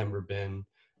the September bin,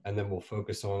 and then we'll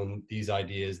focus on these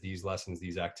ideas, these lessons,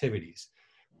 these activities.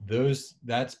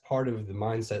 That's part of the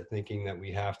mindset thinking that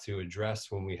we have to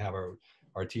address when we have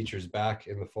our teachers back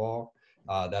in the fall.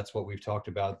 That's what we've talked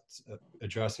about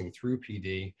addressing through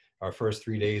PD. Our first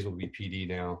 3 days will be PD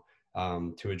now,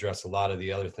 to address a lot of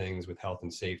the other things with health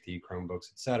and safety,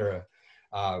 Chromebooks, et cetera.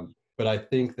 But I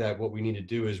think that what we need to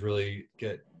do is really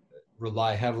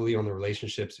rely heavily on the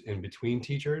relationships in between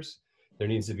teachers. There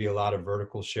needs to be a lot of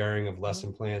vertical sharing of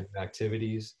lesson plans and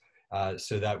activities,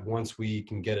 so that once we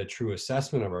can get a true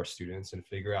assessment of our students and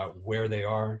figure out where they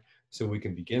are, so we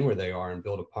can begin where they are and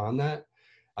build upon that,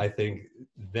 I think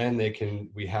then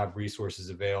we have resources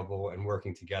available, and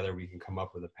working together, we can come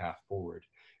up with a path forward.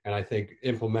 And I think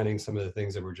implementing some of the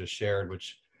things that were just shared,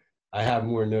 which I have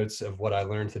more notes of what I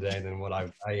learned today than what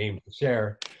I aim to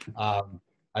share.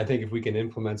 I think if we can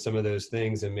implement some of those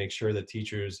things and make sure that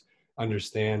teachers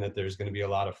understand that there's going to be a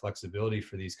lot of flexibility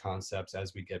for these concepts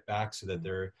as we get back, so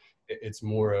that it's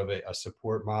more of a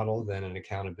support model than an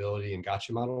accountability and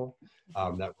gotcha model,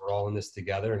 that we're all in this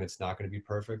together, and it's not going to be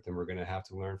perfect, and we're going to have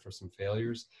to learn from some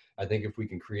failures. I think if we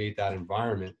can create that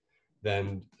environment,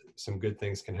 then some good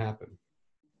things can happen.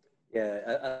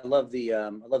 Yeah, I love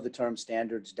the term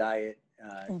standards diet.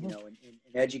 You know,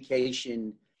 in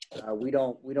education, we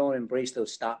don't embrace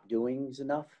those stop doings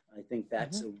enough. I think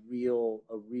that's a real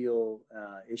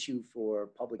issue for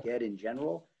public ed in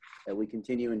general, that we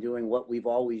continue in doing what we've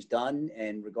always done,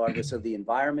 and regardless of the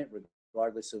environment,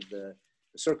 regardless of the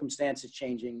circumstances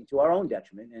changing, to our own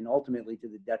detriment and ultimately to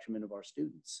the detriment of our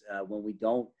students, when we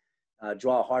don't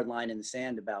draw a hard line in the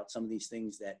sand about some of these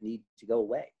things that need to go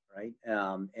away, right?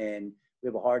 And we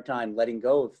have a hard time letting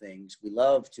go of things. We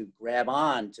love to grab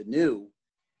on to new,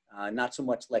 not so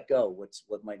much let go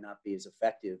what might not be as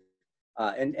effective.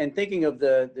 And thinking of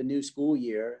the new school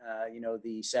year, you know,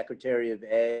 the Secretary of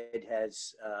Ed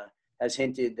has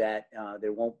hinted that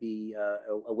there won't be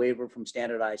a waiver from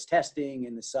standardized testing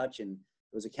and the such, and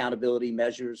those accountability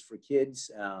measures for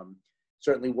kids.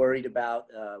 Certainly worried about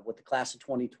what the class of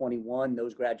 2021,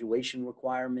 those graduation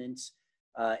requirements,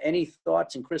 Any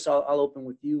thoughts? And Chris, I'll open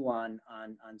with you on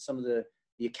some of the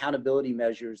accountability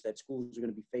measures that schools are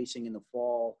going to be facing in the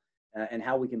fall, and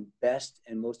how we can best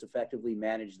and most effectively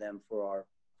manage them for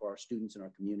our students and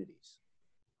our communities.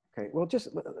 Okay, well, just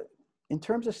in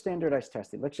terms of standardized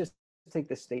testing, let's just take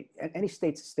the state, any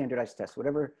state's standardized test,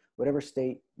 whatever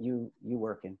state you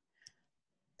work in.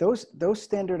 Those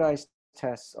standardized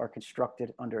tests are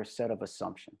constructed under a set of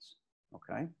assumptions,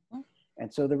 okay?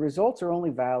 And so the results are only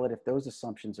valid if those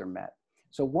assumptions are met.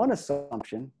 So one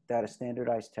assumption that a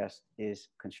standardized test is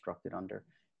constructed under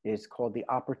is called the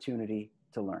opportunity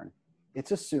to learn.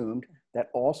 It's assumed that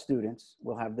all students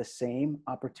will have the same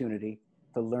opportunity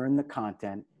to learn the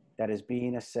content that is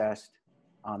being assessed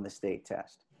on the state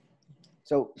test.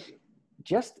 So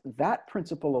just that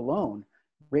principle alone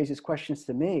raises questions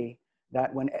to me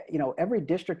that when, you know, every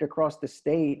district across the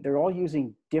state, they're all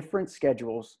using different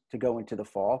schedules to go into the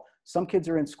fall. Some kids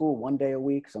are in school 1 day a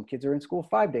week. Some kids are in school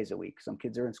 5 days a week. Some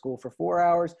kids are in school for 4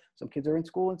 hours. Some kids are in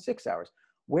school in 6 hours.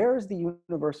 Where is the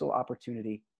universal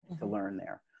opportunity to learn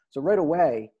there? So right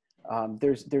away,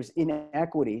 there's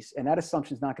inequities, and that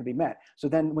assumption is not going to be met. So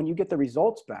then when you get the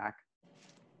results back,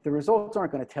 the results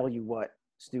aren't going to tell you what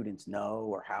students know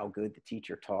or how good the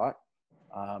teacher taught.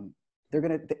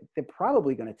 They're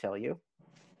probably going to tell you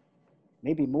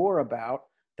maybe more about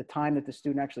the time that the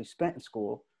student actually spent in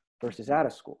school versus out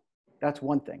of school. That's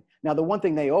one thing. Now, the one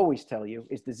thing they always tell you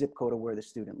is the zip code of where the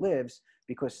student lives,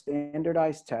 because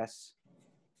standardized tests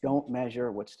don't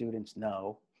measure what students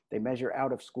know. They measure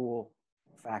out of school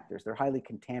factors. They're highly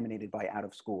contaminated by out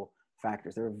of school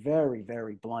factors. They're a very,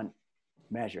 very blunt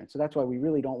measure. And so that's why we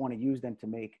really don't want to use them to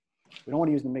make, we don't want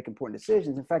to use them to make important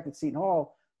decisions. In fact, at Seton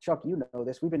Hall, Chuck, you know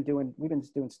this, we've been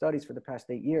doing studies for the past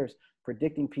 8 years,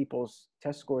 predicting people's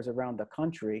test scores around the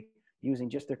country using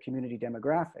just their community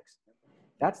demographics.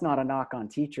 That's not a knock on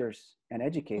teachers and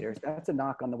educators. That's a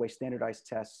knock on the way standardized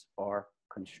tests are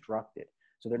constructed.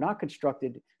 So they're not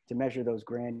constructed to measure those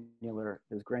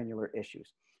granular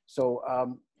issues. So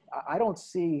I don't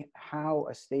see how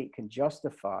a state can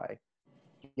justify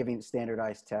giving a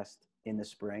standardized test in the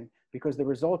spring, because the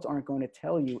results aren't going to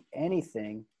tell you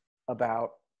anything about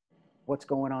what's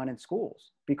going on in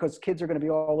schools, because kids are going to be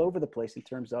all over the place in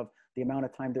terms of the amount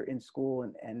of time they're in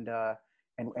school and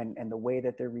the way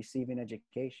that they're receiving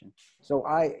education. So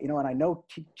I know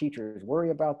teachers worry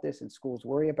about this and schools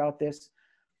worry about this.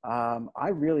 I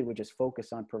really would just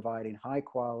focus on providing high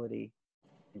quality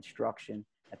instruction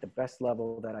at the best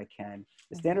level that I can.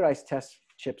 The standardized test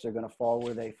chips are going to fall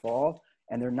where they fall,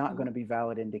 and they're not going to be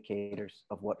valid indicators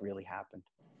of what really happened.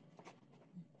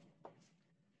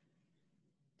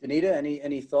 Danita,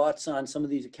 any thoughts on some of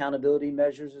these accountability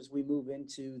measures as we move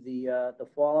into the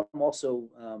fall? I'm also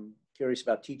curious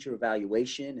about teacher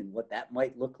evaluation and what that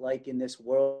might look like in this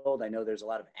world. I know there's a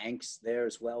lot of angst there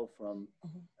as well from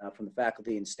the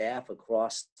faculty and staff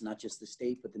across not just the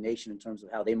state but the nation in terms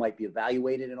of how they might be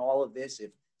evaluated in all of this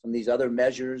if some of these other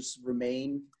measures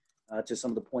remain, to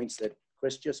some of the points that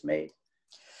Chris just made.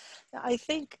 I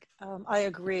think I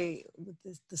agree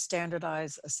with the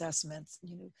standardized assessments.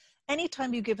 You know,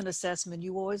 anytime you give an assessment,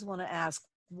 you always want to ask,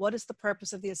 what is the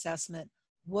purpose of the assessment?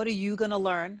 What are you going to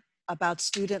learn about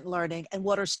student learning? And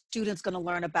what are students going to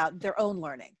learn about their own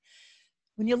learning?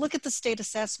 When you look at the state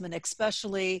assessment,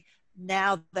 especially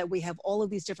now that we have all of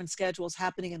these different schedules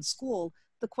happening in school,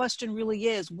 the question really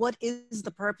is, what is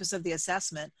the purpose of the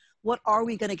assessment? What are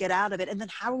we going to get out of it? And then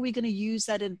how are we going to use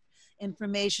that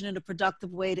information in a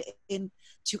productive way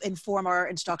to inform our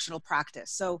instructional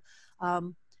practice? So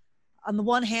on the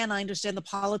one hand, I understand the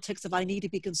politics of I need to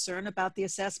be concerned about the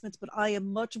assessments, but I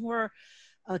am much more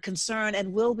concerned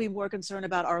and will be more concerned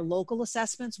about our local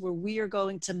assessments, where we are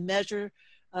going to measure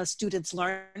students'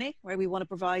 learning, right? We want to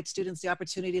provide students the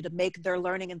opportunity to make their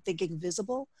learning and thinking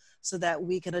visible so that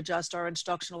we can adjust our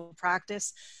instructional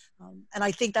practice. And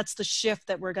I think that's the shift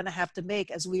that we're going to have to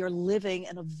make as we are living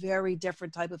in a very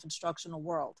different type of instructional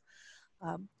world.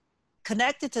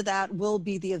 Connected to that will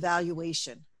be the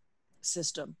evaluation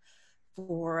system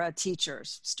for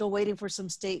teachers. Still waiting for some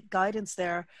state guidance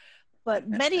there, but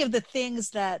many of the things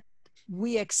that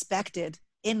we expected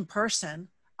in person,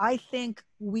 I think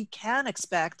we can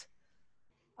expect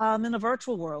in a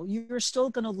virtual world. You're still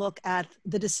going to look at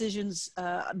the decisions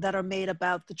that are made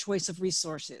about the choice of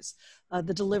resources,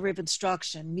 the delivery of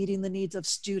instruction, meeting the needs of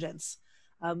students,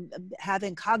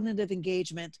 having cognitive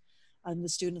engagement on the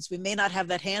students. We may not have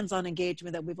that hands-on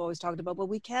engagement that we've always talked about, but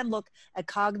we can look at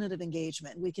cognitive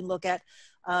engagement. We can look at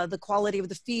the quality of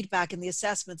the feedback and the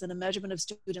assessments and the measurement of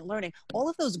student learning. All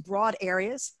of those broad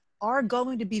areas are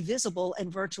going to be visible in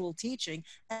virtual teaching.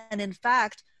 And in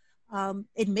fact,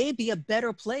 it may be a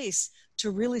better place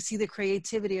to really see the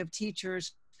creativity of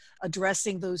teachers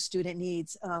addressing those student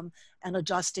needs and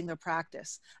adjusting their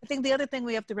practice. I think the other thing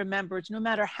we have to remember is no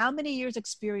matter how many years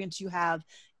experience you have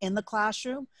in the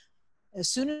classroom, as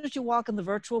soon as you walk in the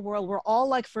virtual world, we're all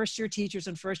like first-year teachers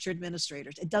and first-year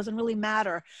administrators. It doesn't really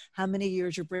matter how many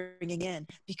years you're bringing in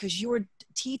because you're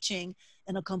teaching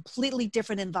in a completely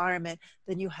different environment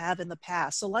than you have in the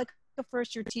past. So like a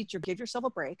first-year teacher, give yourself a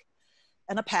break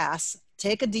and a pass,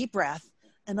 take a deep breath,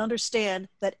 and understand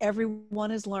that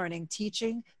everyone is learning,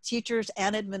 teachers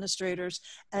and administrators,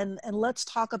 and let's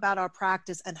talk about our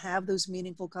practice and have those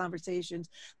meaningful conversations.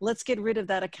 Let's get rid of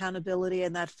that accountability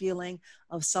and that feeling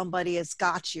of somebody has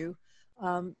got you,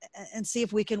 and see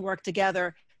if we can work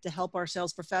together to help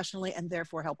ourselves professionally and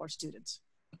therefore help our students.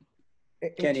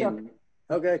 Kenny, Chuck,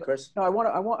 okay, Chris. no, I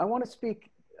want to speak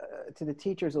to the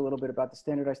teachers a little bit about the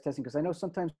standardized testing, because I know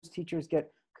sometimes teachers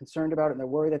get concerned about it and they're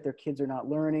worried that their kids are not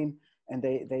learning, and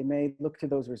they may look to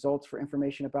those results for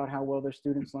information about how well their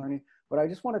students learning. But I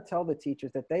just want to tell the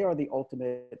teachers that they are the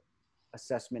ultimate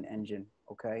assessment engine.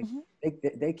 Okay,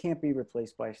 they can't be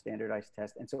replaced by a standardized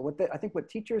test. And so I think what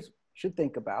teachers should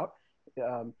think about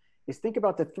is think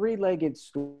about the three-legged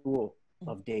stool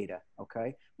of data.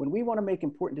 Okay, when we want to make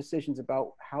important decisions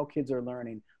about how kids are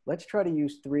learning, let's try to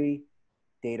use three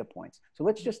data points. So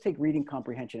let's just take reading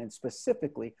comprehension, and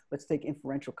specifically, let's take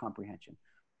inferential comprehension.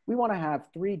 We want to have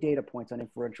three data points on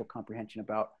inferential comprehension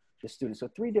about the student. So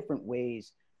three different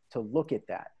ways to look at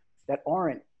that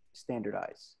aren't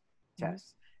standardized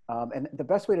tests. And the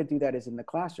best way to do that is in the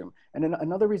classroom. And then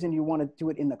another reason you want to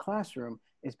do it in the classroom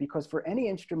is because for any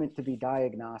instrument to be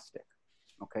diagnostic,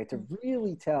 okay, to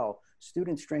really tell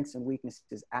student strengths and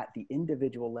weaknesses at the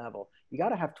individual level, you got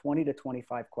to have 20 to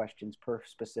 25 questions per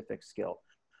specific skill.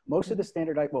 Most of the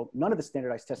standardized, well, none of the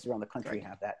standardized tests around the country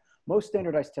have that. Most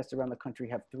standardized tests around the country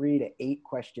have 3 to 8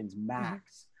 questions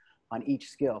max on each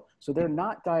skill. So they're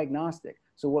not diagnostic.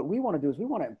 So what we want to do is we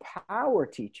want to empower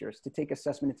teachers to take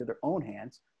assessment into their own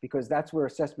hands, because that's where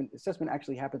assessment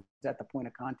actually happens at the point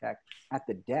of contact at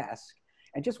the desk,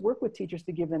 and just work with teachers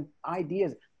to give them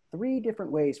ideas. 3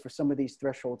 different ways for some of these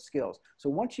threshold skills. So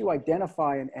once you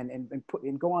identify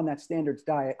and go on that standards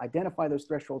diet, identify those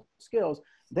threshold skills,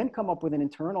 then come up with an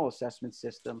internal assessment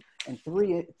system and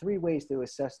three ways to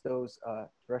assess those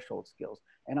threshold skills.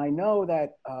 And I know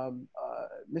that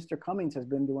Mr. Cummings has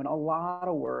been doing a lot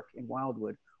of work in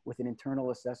Wildwood with an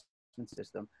internal assessment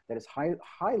system that is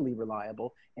highly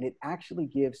reliable, and it actually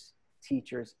gives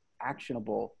teachers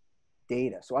actionable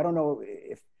data. So I don't know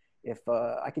if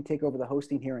I can take over the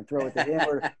hosting here and throw it to him,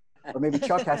 or maybe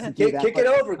Chuck has to do that. Kick it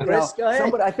over, Chris. Go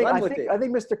ahead. I think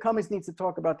Mr. Cummings needs to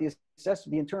talk about the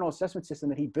internal assessment system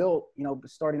that he built,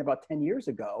 starting about 10 years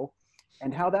ago,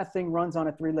 and how that thing runs on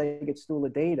a 3-legged stool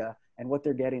of data and what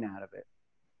they're getting out of it.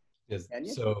 Yes.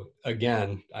 So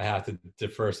again, I have to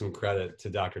defer some credit to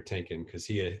Dr. Tinkin, because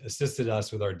he assisted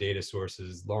us with our data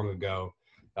sources long ago.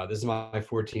 This is my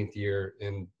 14th year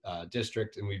in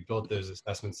district, and we built those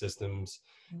assessment systems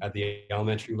at the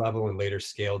elementary level and later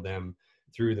scaled them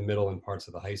through the middle and parts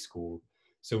of the high school.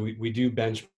 So we do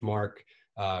benchmark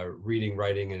reading,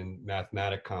 writing, and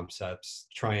mathematic concepts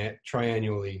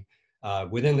triannually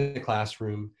within the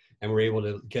classroom, and we're able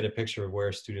to get a picture of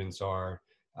where students are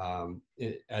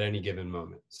at any given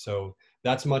moment. So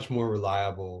that's much more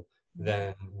reliable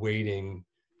than waiting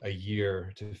a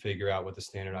year to figure out what the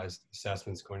standardized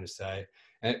assessment is going to say.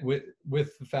 And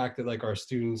with the fact that, like, our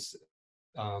students,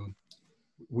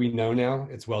 we know now,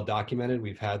 it's well documented.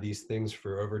 We've had these things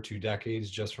for over 2 decades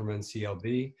just from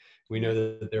NCLB. We know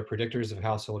that they're predictors of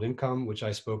household income, which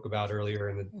I spoke about earlier,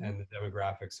 and the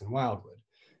demographics in Wildwood.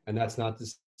 And that's not to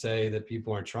say that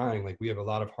people aren't trying. Like, we have a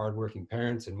lot of hardworking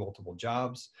parents in multiple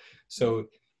jobs. So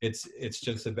it's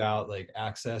just about, like,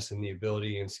 access and the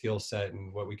ability and skill set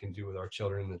and what we can do with our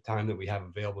children, the time that we have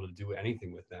available to do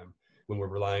anything with them when we're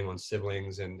relying on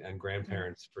siblings and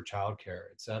grandparents for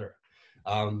childcare, et cetera.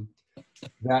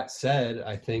 That said,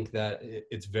 I think that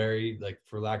it's very, like,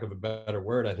 for lack of a better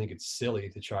word, I think it's silly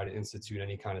to try to institute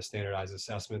any kind of standardized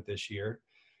assessment this year.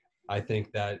 I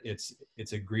think that it's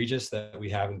egregious that we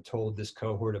haven't told this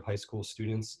cohort of high school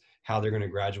students how they're going to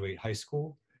graduate high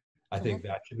school. I think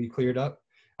that should be cleared up.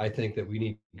 I think that we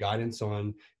need guidance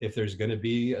on, if there's going to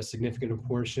be a significant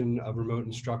portion of remote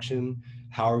instruction,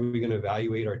 how are we going to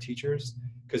evaluate our teachers?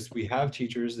 Because we have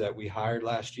teachers that we hired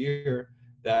last year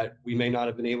that we may not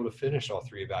have been able to finish all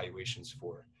 3 evaluations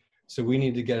for. So we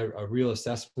need to get a real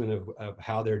assessment of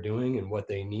how they're doing and what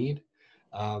they need.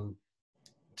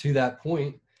 To that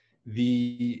point,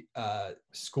 the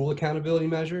school accountability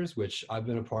measures, which I've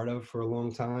been a part of for a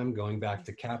long time, going back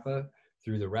to CAPA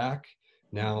through the RAC,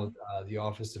 now the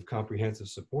Office of Comprehensive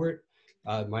Support.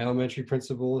 My elementary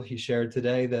principal, he shared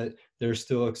today that they're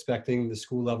still expecting the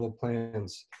school level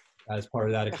plans as part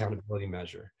of that accountability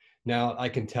measure. Now, I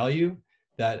can tell you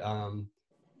that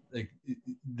like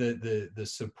the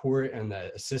support and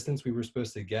the assistance we were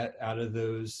supposed to get out of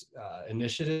those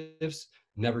initiatives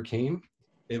never came.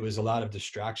 It was a lot of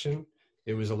distraction.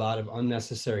 It was a lot of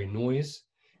unnecessary noise.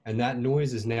 And that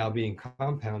noise is now being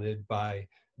compounded by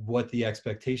what the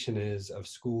expectation is of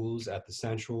schools at the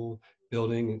central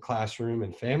building and classroom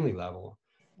and family level,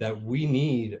 that we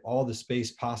need all the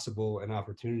space possible and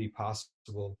opportunity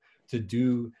possible to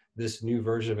do this new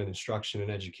version of instruction and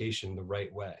education the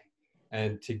right way.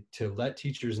 And to let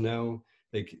teachers know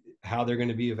like how they're going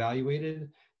to be evaluated.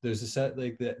 There's a set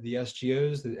like the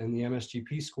SGOs and the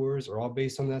MSGP scores are all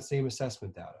based on that same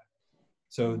assessment data.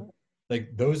 So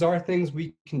like those are things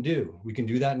we can do. We can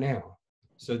do that now.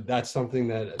 So that's something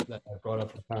that I brought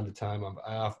up from time to time.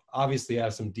 I obviously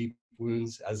have some deep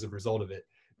wounds as a result of it,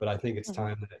 but I think it's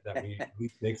time that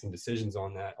we make some decisions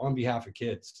on that on behalf of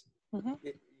kids.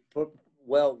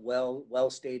 Well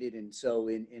stated. And so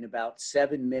in about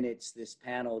 7 minutes, this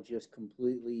panel just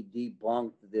completely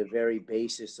debunked the very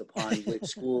basis upon which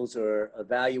schools are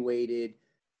evaluated,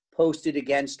 posted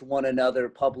against one another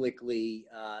publicly,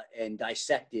 and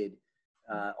dissected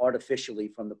artificially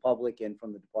from the public and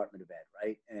from the Department of Ed,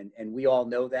 right? And we all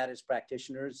know that as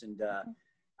practitioners. And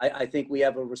I think we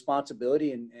have a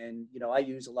responsibility. And you know, I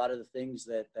use a lot of the things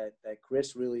that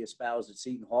Chris really espoused at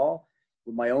Seton Hall.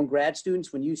 With my own grad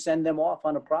students, when you send them off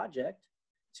on a project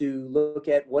to look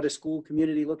at what a school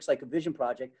community looks like, a vision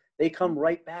project, they come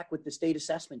right back with the state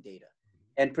assessment data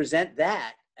and present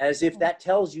that as if that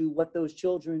tells you what those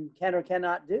children can or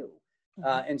cannot do.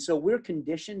 And so we're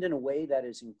conditioned in a way that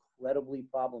is incredibly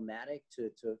problematic to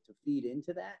feed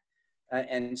into that.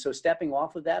 And so stepping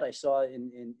off of that, I saw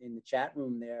in the chat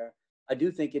room there, I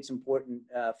do think it's important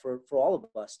for all of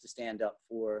us to stand up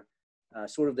for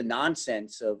sort of the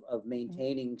nonsense of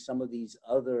maintaining some of these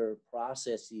other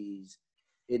processes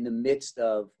in the midst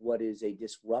of what is a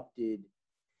disrupted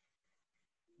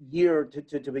year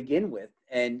to begin with.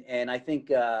 And I think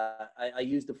I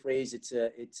use the phrase, it's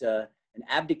an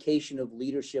abdication of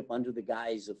leadership under the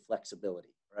guise of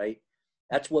flexibility, right?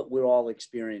 That's what we're all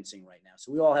experiencing right now.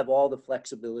 So we all have all the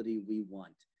flexibility we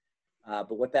want.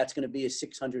 But what that's going to be is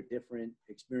 600 different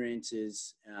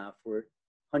experiences for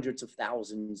hundreds of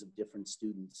thousands of different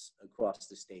students across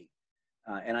the state.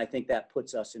 And I think that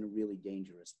puts us in a really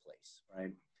dangerous place,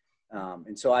 right?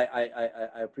 And so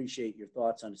I appreciate your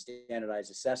thoughts on a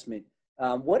standardized assessment.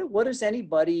 What does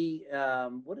anybody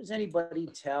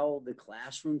tell the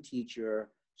classroom teacher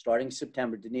starting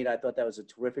September? Danita, I thought that was a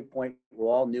terrific point. We're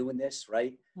all new in this,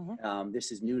 right? This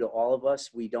is new to all of us.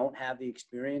 We don't have the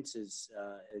experience as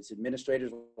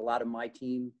administrators. A lot of my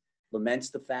team laments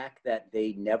the fact that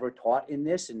they never taught in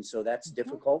this. And so that's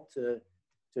difficult to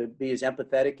be as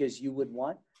empathetic as you would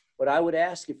want. But I would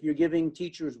ask, if you're giving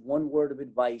teachers one word of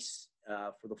advice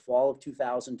for the fall of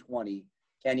 2020,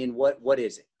 Kenyon, what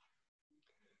is it?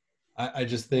 I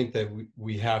just think that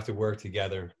we have to work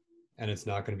together, and it's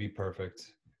not going to be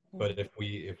perfect. But if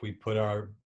we put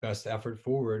our best effort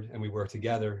forward and we work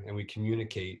together and we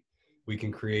communicate, we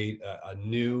can create a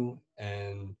new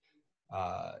and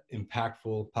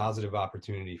impactful, positive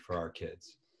opportunity for our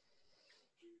kids.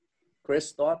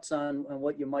 Chris, thoughts on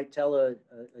what you might tell a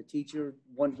teacher?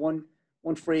 One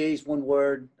phrase, one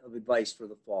word of advice for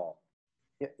the fall.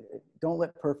 Yeah, don't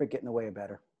let perfect get in the way of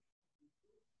better.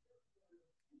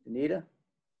 Anita?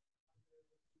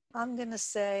 I'm going to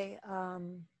say,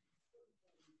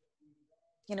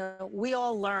 you know, we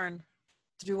all learn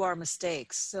through our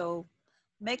mistakes. So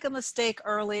make a mistake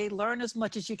early, learn as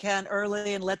much as you can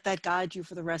early, and let that guide you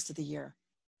for the rest of the year.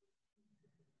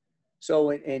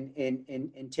 So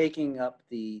in taking up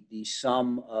the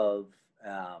sum of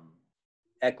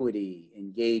equity,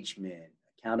 engagement,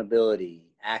 accountability,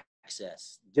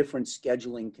 access, different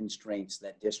scheduling constraints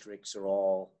that districts are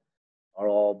all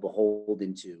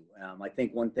beholden to. I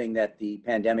think one thing that the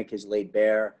pandemic has laid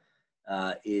bare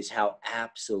is how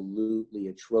absolutely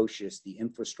atrocious the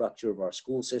infrastructure of our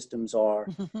school systems are,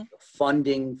 the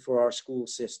funding for our school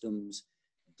systems.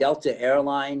 Delta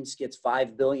Airlines gets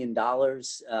 $5 billion,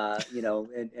 you know,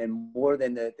 and more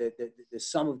than the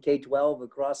sum of K-12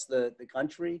 across the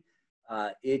country.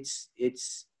 It's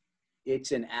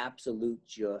an absolute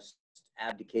just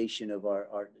abdication of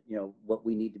our, you know, what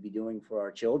we need to be doing for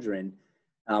our children.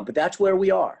 But that's where we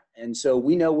are. And so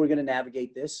we know we're going to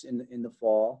navigate this in the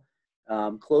fall.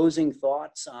 Closing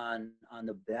thoughts on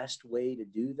the best way to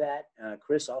do that.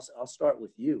 Chris, I'll start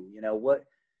with you. You know,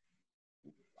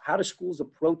 how do schools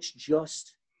approach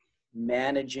just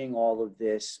managing all of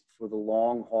this for the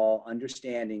long haul,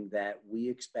 understanding that we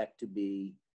expect to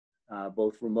be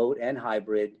both remote and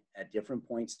hybrid at different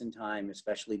points in time,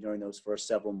 especially during those first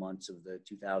several months of the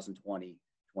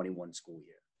 2020-21 school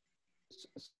year.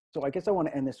 So I guess I want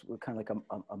to end this with kind of like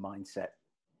a mindset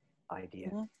idea.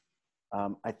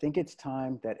 Mm-hmm. I think it's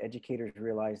time that educators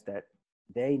realize that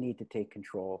they need to take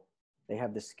control. They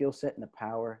have the skill set and the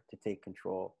power to take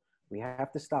control. We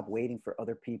have to stop waiting for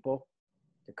other people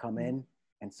to come in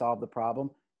and solve the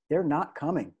problem. They're not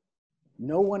coming.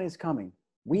 No one is coming.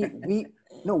 We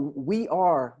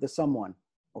are the someone,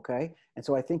 okay? And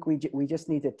so I think we just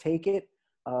need to take it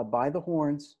by the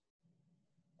horns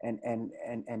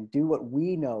and do what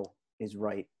we know is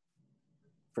right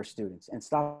for students, and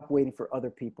stop waiting for other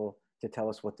people to tell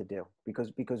us what to do,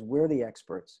 because we're the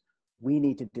experts. We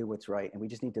need to do what's right, and we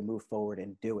just need to move forward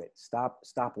and do it. Stop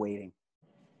waiting.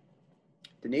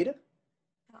 Danita?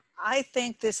 I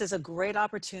think this is a great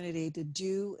opportunity to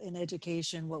do in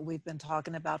education what we've been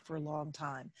talking about for a long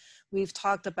time. We've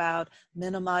talked about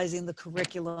minimizing the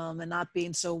curriculum and not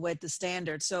being so wed to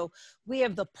standards. So we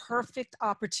have the perfect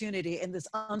opportunity in this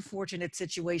unfortunate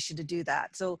situation to do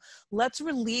that. So let's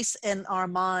release in our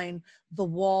mind the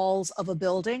walls of a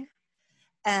building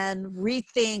and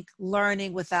rethink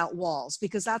learning without walls,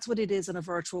 because that's what it is in a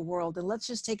virtual world. And let's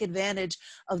just take advantage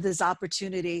of this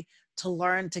opportunity to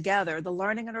learn together. The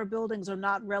learning in our buildings are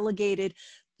not relegated,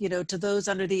 to those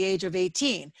under the age of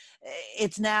 18.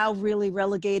 It's now really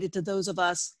relegated to those of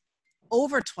us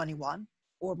over 21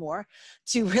 or more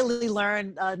to really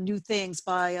learn new things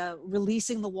by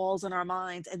releasing the walls in our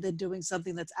minds and then doing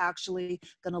something that's actually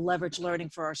going to leverage learning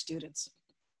for our students.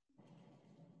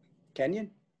 Kenyon?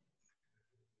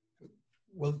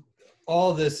 Well,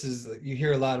 all this is, you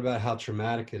hear a lot about how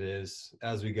traumatic it is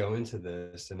as we go into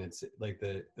this, and it's like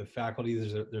the faculty,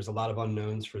 there's a lot of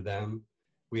unknowns for them.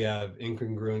 We have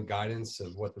incongruent guidance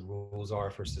of what the rules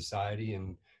are for society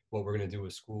and what we're going to do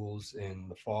with schools in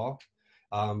the fall.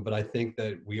 But I think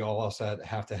that we all also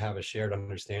have to have a shared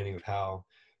understanding of how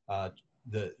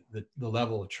the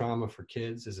level of trauma for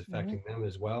kids is affecting them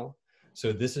as well.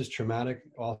 So this is traumatic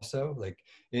also. Like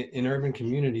in urban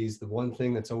communities, the one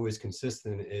thing that's always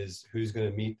consistent is who's going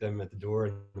to meet them at the door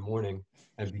in the morning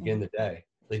and begin the day.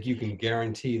 Like you can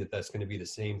guarantee that that's going to be the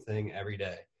same thing every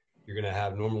day. You're going to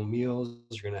have normal meals.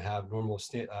 You're going to have normal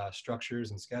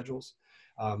structures and schedules.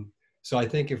 So I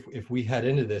think if we head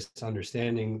into this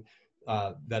understanding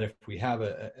that if we have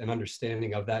an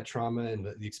understanding of that trauma and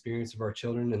the experience of our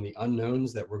children and the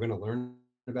unknowns that we're going to learn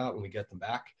about when we get them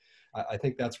back, I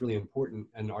think that's really important.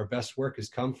 And our best work has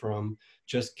come from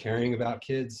just caring about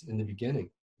kids in the beginning.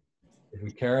 If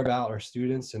we care about our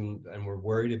students and we're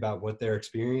worried about what their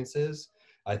experience is,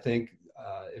 I think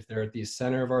if they're at the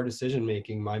center of our decision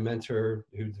making, my mentor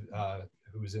who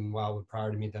was in Wildwood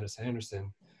prior to me, Dennis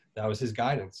Anderson, that was his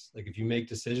guidance. Like if you make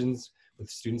decisions with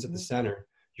students at the center,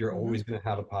 you're always going to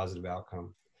have a positive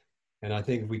outcome. And I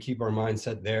think if we keep our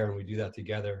mindset there and we do that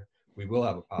together, we will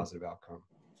have a positive outcome.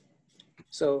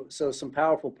 So some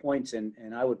powerful points, and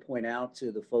I would point out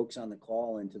to the folks on the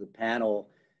call and to the panel,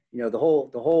 the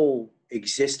whole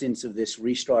existence of this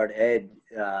RestartED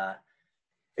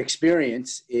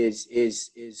experience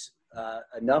is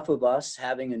enough of us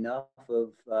having enough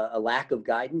of a lack of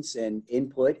guidance and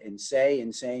input and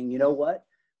saying, you know what,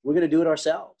 we're going to do it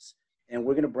ourselves, and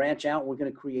we're going to branch out. We're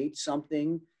going to create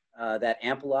something that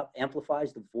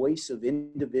amplifies the voice of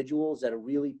individuals that are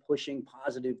really pushing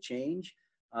positive change.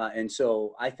 And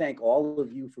so I thank all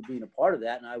of you for being a part of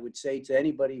that. And I would say to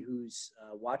anybody who's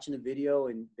watching the video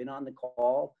and been on the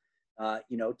call,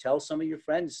 tell some of your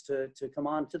friends to come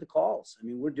on to the calls. I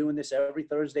mean, we're doing this every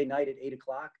Thursday night at 8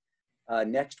 o'clock.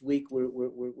 Next week,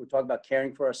 we're talking about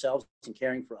caring for ourselves and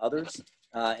caring for others,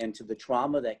 and to the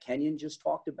trauma that Kenyon just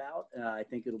talked about. I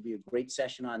think it'll be a great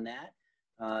session on that.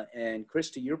 And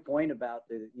Chris, to your point about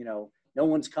no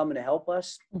one's coming to help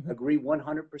us, agree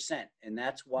 100%. And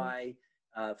that's why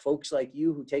folks like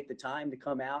you who take the time to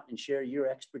come out and share your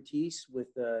expertise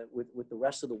with the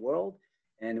rest of the world,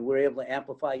 and we're able to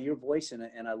amplify your voice.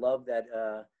 And I love that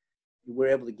we're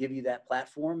able to give you that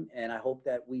platform, and I hope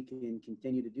that we can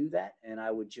continue to do that. And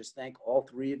I would just thank all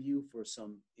three of you for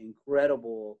some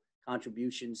incredible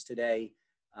contributions today.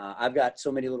 I've got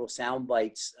so many little sound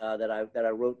bites that I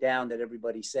wrote down that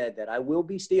everybody said that I will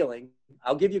be stealing.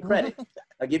 I'll give you credit.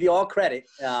 I'll give you all credit.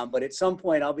 But at some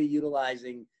point I'll be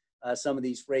utilizing some of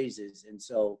these phrases. And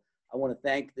so I want to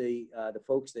thank the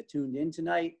folks that tuned in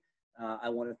tonight. I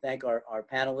want to thank our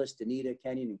panelists, Danita,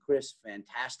 Kenyon, and Chris.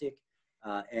 Fantastic.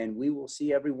 And we will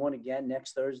see everyone again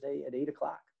next Thursday at 8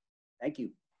 o'clock. Thank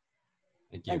you.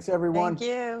 Thank you. Thanks, everyone. Thank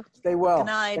you. Stay well. Good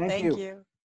night. Thank you.